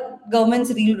 whatever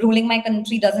government's ruling my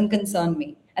country doesn't concern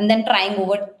me, and then trying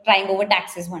over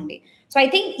taxes one day. So I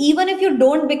think even if you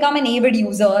don't become an avid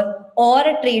user or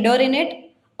a trader in it,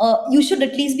 you should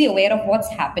at least be aware of what's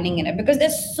happening in it, because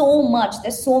there's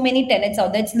so many tenets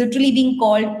out there. It's literally being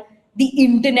called the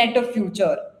internet of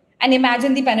future. And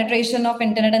imagine the penetration of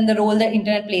internet and the role that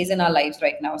internet plays in our lives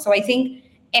right now. So I think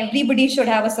everybody should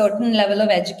have a certain level of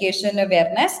education,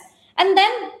 awareness. And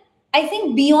then I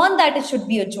think beyond that, it should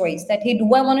be a choice that, hey,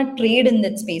 do I want to trade in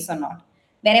that space or not?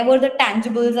 Wherever the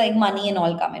tangibles like money and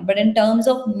all come in. But in terms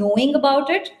of knowing about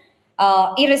it,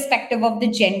 irrespective of the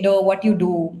gender, what you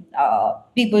do,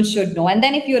 people should know. And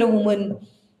then if you're a woman,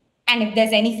 and if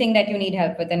there's anything that you need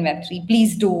help with in Web3,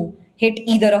 please do hit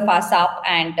either of us up.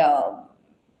 And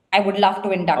I would love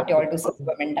to induct you all to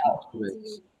Superwomen DAO.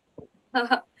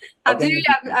 Absolutely.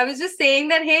 I was just saying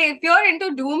that, hey, if you're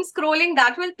into doom scrolling,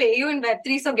 that will pay you in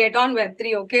Web3. So get on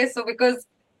Web3, okay? So because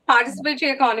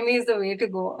participatory economy is the way to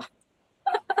go.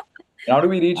 How do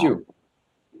we reach you?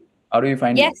 How do we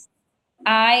find you? Yes,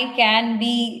 I can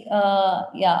be.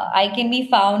 I can be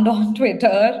found on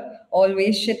Twitter.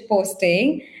 Always shit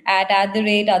posting at the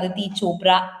rate Aditi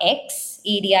Chopra X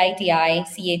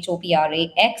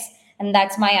ADITICHOPRA X, and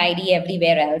that's my ID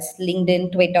everywhere else: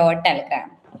 LinkedIn, Twitter,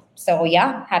 Telegram. So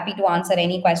yeah, happy to answer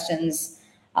any questions,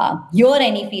 your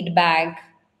any feedback,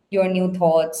 your new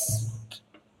thoughts,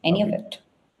 any of it.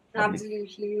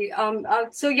 Absolutely.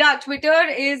 So yeah, Twitter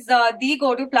is the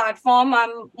go-to platform.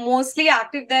 I'm mostly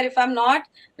active there. If I'm not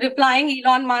replying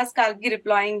Elon Musk, I'll be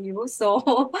replying you.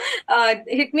 So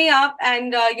hit me up,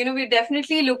 and we're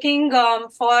definitely looking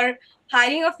for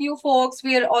hiring a few folks.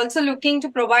 We are also looking to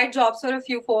provide jobs for a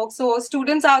few folks. So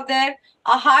students out there,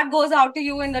 our heart goes out to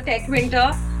you in the tech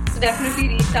winter. So definitely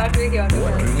reach out. We're here to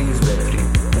What help. really is Web3?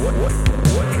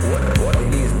 What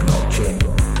really is blockchain?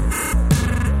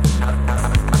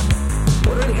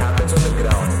 What really happens on the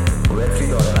ground? Web3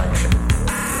 in action.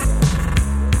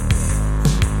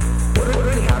 What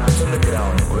really happens on the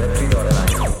ground? Web3